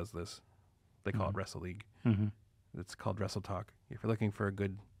online that does this. They call it Wrestle League. Mm-hmm. It's called Wrestle Talk. If you're looking for a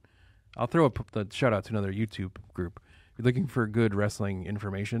good, I'll throw the shout out to another YouTube group. If you're looking for good wrestling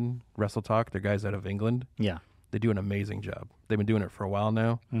information, Wrestle Talk, they're guys out of England. Yeah. They do an amazing job. They've been doing it for a while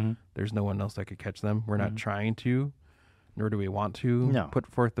now. Mm-hmm. There's no one else that could catch them. We're not trying to, nor do we want to put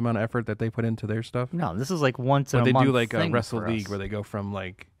forth the amount of effort that they put into their stuff. No, this is like once in a month. But they do like a Wrestle us. League where they go from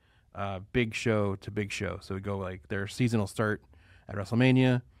like big show to big show. So we go like their season will start at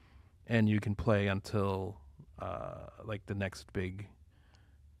WrestleMania, and you can play until like the next big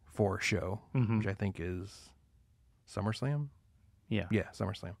 4 show, which I think is SummerSlam. Yeah,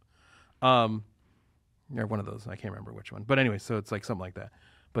 SummerSlam. Or one of those. I can't remember which one. But anyway, so it's like something like that.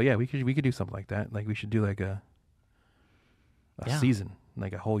 But yeah, we could do something like that. Like we should do like a season,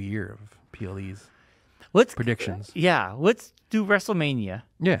 like a whole year of PLEs. Predictions. Let's do WrestleMania.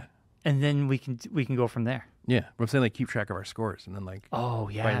 Yeah. And then we can go from there. Yeah. But I'm saying like keep track of our scores and then like by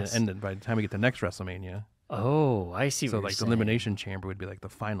the time we get to next WrestleMania. Oh, I see. So what like the Elimination Chamber would be like the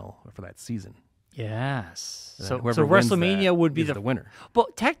final for that season. Yes. So wins WrestleMania would be the winner.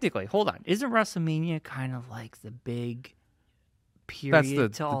 But technically, hold on. Isn't WrestleMania kind of like the big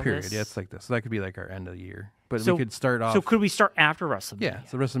period? That's the period. This? Yeah, it's like this. So that could be like our end of the year. But we could start off. So could we start after WrestleMania? Yeah.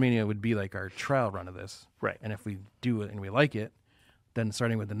 So WrestleMania would be like our trial run of this. Right. And if we do it and we like it, then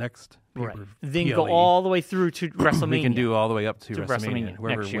starting with the next then go all the way through to WrestleMania. We can do all the way up to WrestleMania.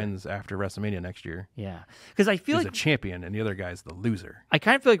 Whoever wins after WrestleMania next year. Yeah. Because I feel like the champion and the other guy's the loser. I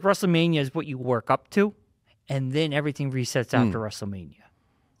kind of feel like WrestleMania is what you work up to, and then everything resets after WrestleMania.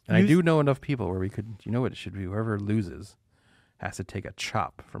 And I do know enough people where we could, you know what it should be? Whoever loses has to take a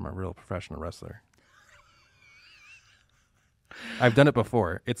chop from a real professional wrestler. I've done it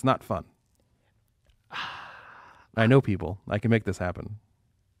before. It's not fun. I know people. I can make this happen.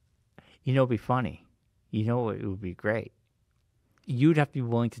 You know, it'd be funny. You know, it would be great. You'd have to be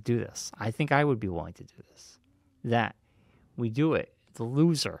willing to do this. I think I would be willing to do this. That we do it. The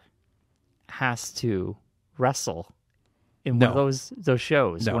loser has to wrestle in one of those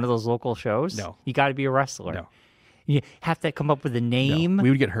shows, one of those local shows. No. You got to be a wrestler. No. You have to come up with a name. No. We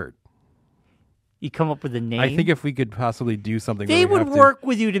would get hurt. You come up with a name. I think if we could possibly do something, they would work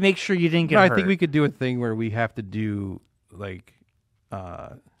with you to make sure you didn't get hurt. I think we could do a thing where we have to do like,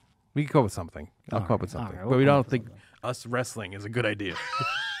 we could come up with something. I'll come up with something, but we don't think us wrestling is a good idea.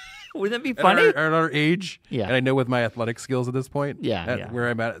 Wouldn't that be funny? At our age, yeah. And I know with my athletic skills at this point, where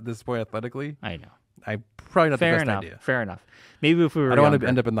I'm at this point athletically, I know probably not Fair the best enough. idea. Fair enough. Maybe if we were I don't want to younger.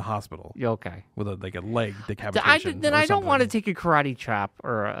 end up in the hospital Okay. with a leg decapitation. Then or I don't want to something. take a karate chop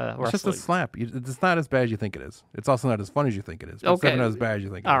or a It's just a wrestling. slap. It's not as bad as you think it is. It's also not as fun as you think it is. But It's Okay. definitely not as bad as you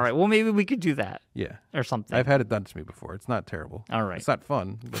think it is. All right. Well, maybe we could do that Yeah. or something. I've had it done to me before. It's not terrible. All right. It's not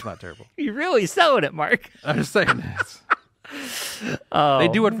fun, but it's not terrible. You're really selling it, Mark. I'm just saying. They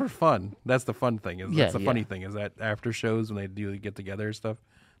do it for fun. That's the fun thing. That's the funny thing is that after shows when they do get together and stuff,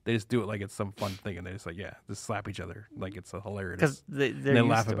 they just do it like it's some fun thing, and they just just slap each other like it's a hilarious. Because And they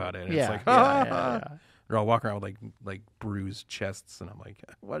laugh about it. And Yeah, it's like, yeah. They're all walking around with like bruised chests, and I'm like,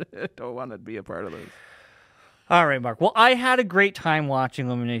 what? I don't want to be a part of this. All right, Mark. Well, I had a great time watching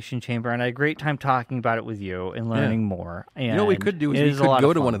Elimination Chamber, and I had a great time talking about it with you and learning more. And You know what we could do it is we a lot could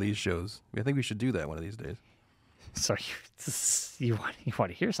go to fun. one of these shows. I think we should do that one of these days. So you want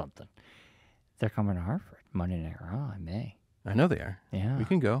to hear something? They're coming to Hartford Monday Night Raw in May. I know they are. Yeah. We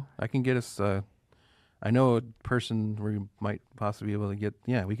can go. I can get us. I know a person we might possibly be able to get.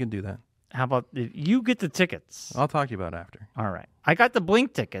 Yeah, we can do that. How about you get the tickets? I'll talk to you about it after. All right. I got the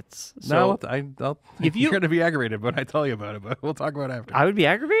Blink tickets. So No, I'll if you're you- going to be aggravated, but I tell you about it. But we'll talk about it after. I would be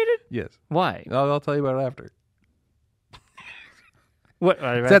aggravated? Yes, Why? I'll tell you about it after. What?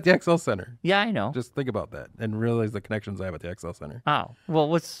 It's at the XL Center. Yeah, I know. Just think about that and realize the connections I have at the XL Center. Oh, well,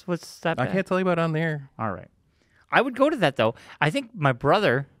 what's that? I bad? can't tell you about it on the air. All right. I would go to that, though. I think my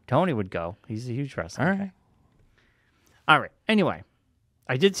brother, Tony, would go. He's a huge wrestler. All right. All right. Anyway,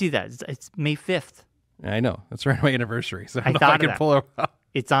 I did see that. It's May 5th. I know. It's right on my anniversary, so I I don't know if I thought of can that. pull it. I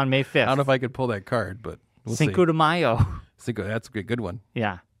It's on May 5th. don't know if I could pull that card, but we'll Cinco see. de Mayo. Cinco, that's a good one.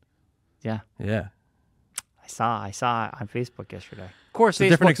 Yeah. Yeah. Yeah. I saw it on Facebook yesterday. Of course, a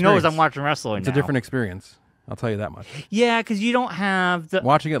different Facebook knows experience. I'm watching wrestling It's now. a different experience. I'll tell you that much. Yeah, because you don't have the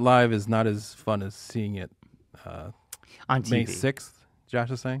Watching it live is not as fun as seeing it on TV. May 6th,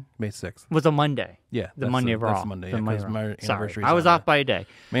 Josh is saying? May 6th. Was a Monday. Yeah. The Monday of Raw. That's Monday, The yeah, Monday because of my Raw. Sorry, anniversary I was off by a day.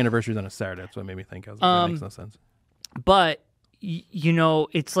 My anniversary is on a Saturday. That's what made me think. I was like, that makes no sense. But,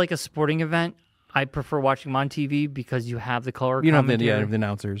 it's like a sporting event. I prefer watching them on TV because you have the color You know, the commentary.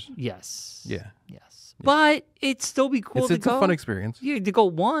 announcers. Yes. Yeah. Yes. But it'd still be cool to It's go. a fun experience. Yeah, to go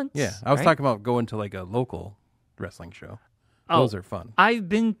once. Yeah. I was right? talking about going to like a local wrestling show. Oh, Those are fun. I've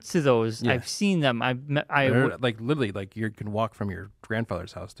been to those. Yeah. I've seen them. They're, like literally, like you can walk from your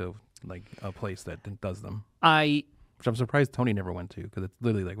grandfather's house to like a place that does them. Which I'm surprised Tony never went to because it's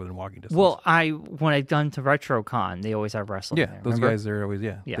literally like within walking distance. when I've done to RetroCon, they always have wrestling yeah, there. those remember? guys are always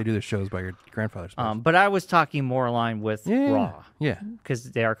Yeah. They do their shows by your grandfather's place. But I was talking more aligned with Raw Yeah.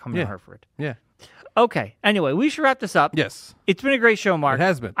 because they are coming Yeah. to Hartford. Yeah. Okay. Anyway, we should wrap this up. Yes. It's been a great show, Mark. It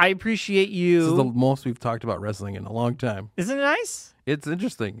has been. I appreciate you. This is the most we've talked about wrestling in a long time. Isn't it nice? It's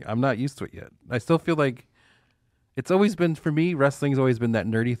interesting. I'm not used to it yet. I still feel like it's always been, for me, wrestling's always been that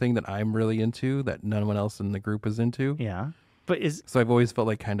nerdy thing that I'm really into that no one else in the group is into. Yeah. But So I've always felt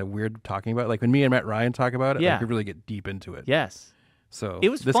like kind of weird talking about it. Like when me and Matt Ryan talk about it, Yeah. I could really get deep into it. yes. So It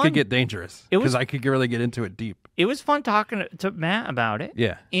was this fun. could get dangerous It was- because I could really get into it deep. It was fun talking to Matt about it.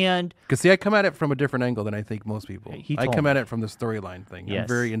 Yeah. And Because see, I come at it from a different angle than I think most people. He I told come me. at it from the storyline thing. yes, I'm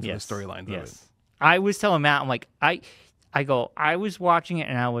very into yes, the storylines of it. yes. I was telling Matt, I'm like, I was watching it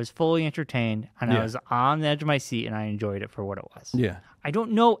and I was fully entertained and I Yeah. was on the edge of my seat and I enjoyed it for what it was. Yeah. I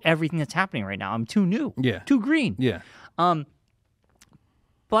don't know everything that's happening right now. I'm too new. Yeah. Too green. Yeah.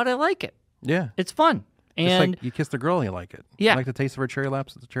 But I like it. Yeah. It's fun. Just And like you kissed a girl and you like it. Yeah. You like the taste of her cherry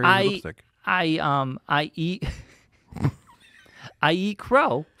lipstick. I eat I eat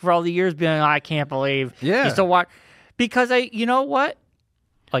crow for all the years being like, I can't believe Yeah. you still watch because you know what?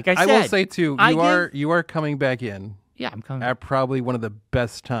 Like I said, I will say too, I you are coming back in yeah, I'm coming. at probably one of the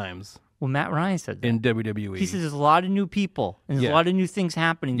best times Well, Matt Ryan said that. in WWE. He says there's a lot of new people and there's Yeah. a lot of new things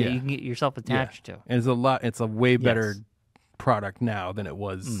happening that Yeah. you can get yourself attached to. And it's a way better Yes. product now than it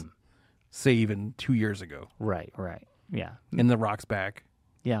was, say, even 2 years ago. Right. Yeah. And The Rock's back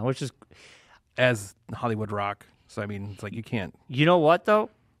Yeah, which is as Hollywood Rock. So, I mean, it's like you can't. you know what though?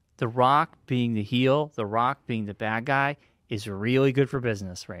 The Rock being the heel, The Rock being the bad guy is really good for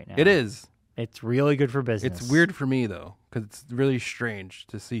business right now. It is. It's really good for business. It's weird for me, though, because it's really strange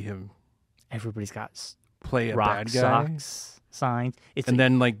to see him Everybody's got play a Rock bad guy. socks signs. It's And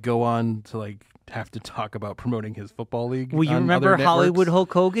then, like, go on to, like, have to talk about promoting his football league. well, you on remember other Hollywood networks.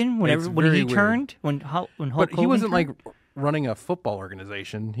 Hulk Hogan when It's when very he weird. turned when Hulk But he Hogan wasn't turned? like running a football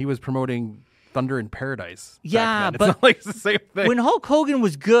organization. He was promoting Thunder in Paradise. back Yeah, then. but it's not like it's the same thing. when Hulk Hogan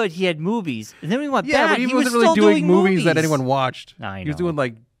was good, he had movies, and then when he went yeah, bad, but he wasn't was really still doing movies that anyone watched. I He was know. doing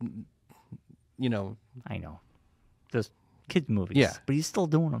like, you know, I know, those kids movies. Yeah. but he's still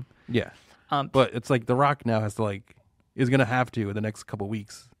doing them. yeah. Um, But it's like The Rock now has to is going to have to in the next couple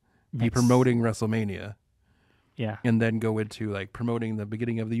weeks be promoting WrestleMania. Yeah. And then go into like promoting the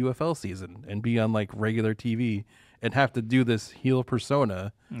beginning of the UFL season and be on like regular TV and have to do this heel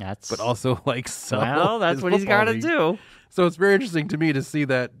persona, but also like sell. That's what he's got to do. So it's very interesting to me to see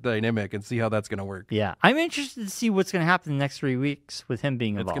that dynamic and see how that's going to work. Yeah, I'm interested to see what's going to happen the next 3 weeks with him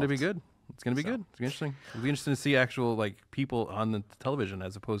being involved. It's going to be good. It's going to be good. It's interesting. It'll be interesting to see actual like people on the television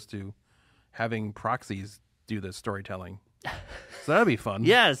as opposed to having proxies do the storytelling. So that'll be fun.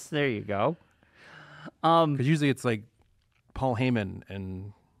 Yes, there you go. Because usually it's like Paul Heyman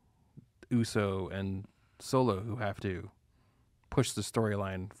and Uso and Solo who have to push the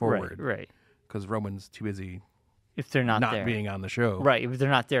storyline forward. Right. Because Roman's too busy if they're not there. being on the show. Right. If they're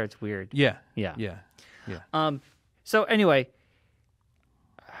not there, it's weird. Yeah. So anyway,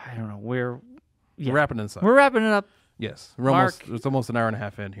 I don't know. We're wrapping this up. We're wrapping it up. Yes. It's almost an hour and a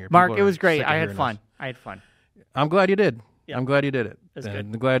half in here. Mark, it was great. I had fun. I'm glad you did. Yeah. I'm glad you did it. That's good.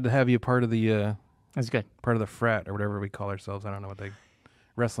 I'm glad to have you part of the That's good. Part of the frat or whatever we call ourselves. I don't know what they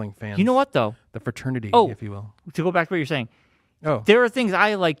wrestling fans. You know what though? The fraternity, if you will. To go back to what you're saying. Oh. There are things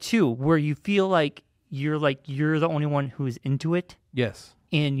I like too where you feel like you're the only one who's into it. Yes.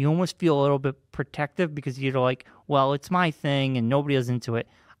 And you almost feel a little bit protective because you're like, well, it's my thing and nobody else into it.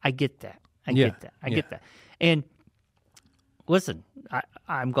 I get that. I get that. And listen,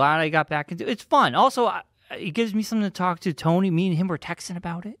 I'm glad I got back into it. It's fun. Also, it gives me something to talk to. Tony, me and him were texting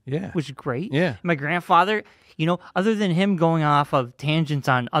about it. Yeah. Which is great. Yeah. My grandfather, other than him going off of tangents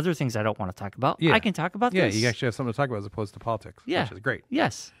on other things I don't want to talk about, I can talk about this. Yeah, you actually have something to talk about as opposed to politics, which is great.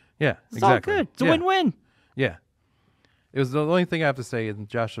 Yes. Yeah, it's exactly. all good. It's a win-win. Yeah. It was the only thing I have to say, and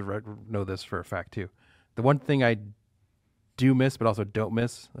Josh should know this for a fact too. The one thing I do miss, but also don't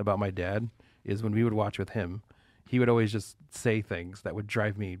miss about my dad is when we would watch with him, he would always just say things that would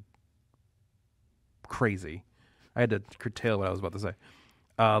drive me crazy. I had to curtail what I was about to say.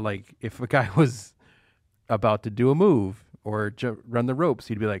 Like if a guy was about to do a move or run the ropes,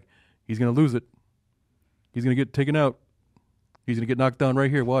 he'd be like, he's going to lose it. He's going to get taken out. He's going to get knocked down right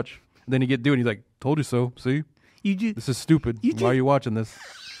here. Watch. And then he'd get doing. He's like, told you so. See? This is stupid. Why are you watching this?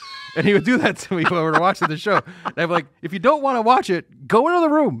 And he would do that to me when we were watching the show. And I'm like, if you don't want to watch it, go into the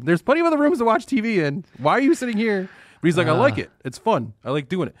room. There's plenty of other rooms to watch TV in. Why are you sitting here? But he's like, I like it. It's fun. I like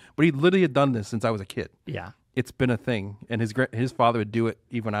doing it. But he literally had done this since I was a kid. Yeah. It's been a thing. And his father would do it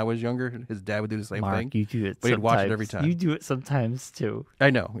even when I was younger. His dad would do the same thing. You do it. But he'd watch it every time. You do it sometimes too. I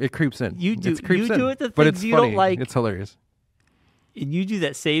know. It creeps in. You do. It creeps you do in. it the but things it's you funny. don't like. It's hilarious. And you do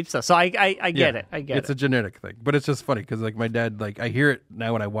that save stuff. So I get it. I get it's a genetic thing. But it's just funny because like my dad, like I hear it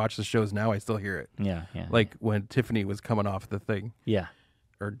now when I watch the shows now, I still hear it. Yeah. Like when Tiffany was coming off the thing. Yeah.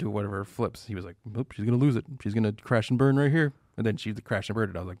 Or do whatever flips. He was like, nope, she's going to lose it. She's going to crash and burn right here. And then she'd crash and burn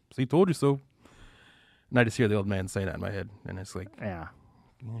it. I was like, see, told you so. And I just hear the old man saying that in my head. And it's like, yeah,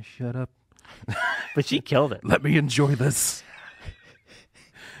 shut up. But she killed it. Let me enjoy this.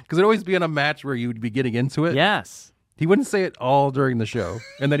 Because it'd always be in a match where you'd be getting into it. Yes. He wouldn't say it all during the show.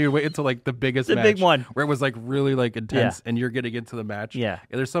 And then he'd wait until like the biggest match. The big one. Where it was like really like intense and you're getting into the match. Yeah.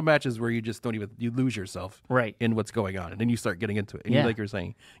 And there's some matches where you just don't even, you lose yourself in what's going on. And then you start getting into it. And you, like you were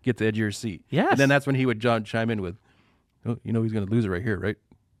saying, get to the edge of your seat. Yes. And then that's when he would chime in with, oh, he's going to lose it right here, right?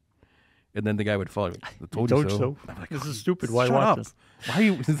 And then the guy would follow me. I told you so. I'm like, this is stupid. Why shut watch up. this? Why are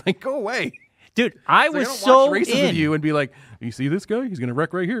you? He's like, go away. Dude, I was don't so watch races in. with you and be like, you see this guy? He's going to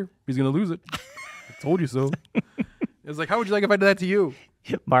wreck right here. He's going to lose it. I told you so. It's like, how would you like if I did that to you?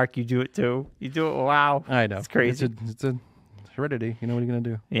 Mark, you do it too. You do it. Wow. I know. It's crazy. It's a heredity. You know what are you going to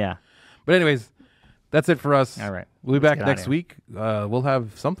do? Yeah. But anyways, that's it for us. All right. We'll be back next week. We'll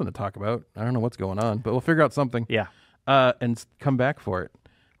have something to talk about. I don't know what's going on, but we'll figure out something. Yeah. And come back for it.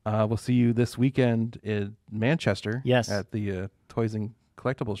 We'll see you this weekend in Manchester. Yes. At the Toys and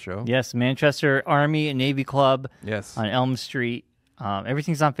Collectibles show. Yes. Manchester Army and Navy Club. Yes. On Elm Street.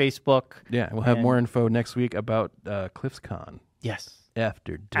 Everything's on Facebook. Yeah. We'll have more info next week about CliffsCon. Yes.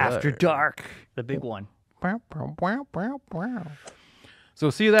 After Dark. After Dark. The big one. So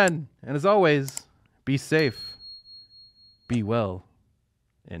see you then. And as always, be safe, be well,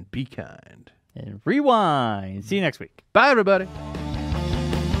 and be kind. And rewind. See you next week. Bye, everybody.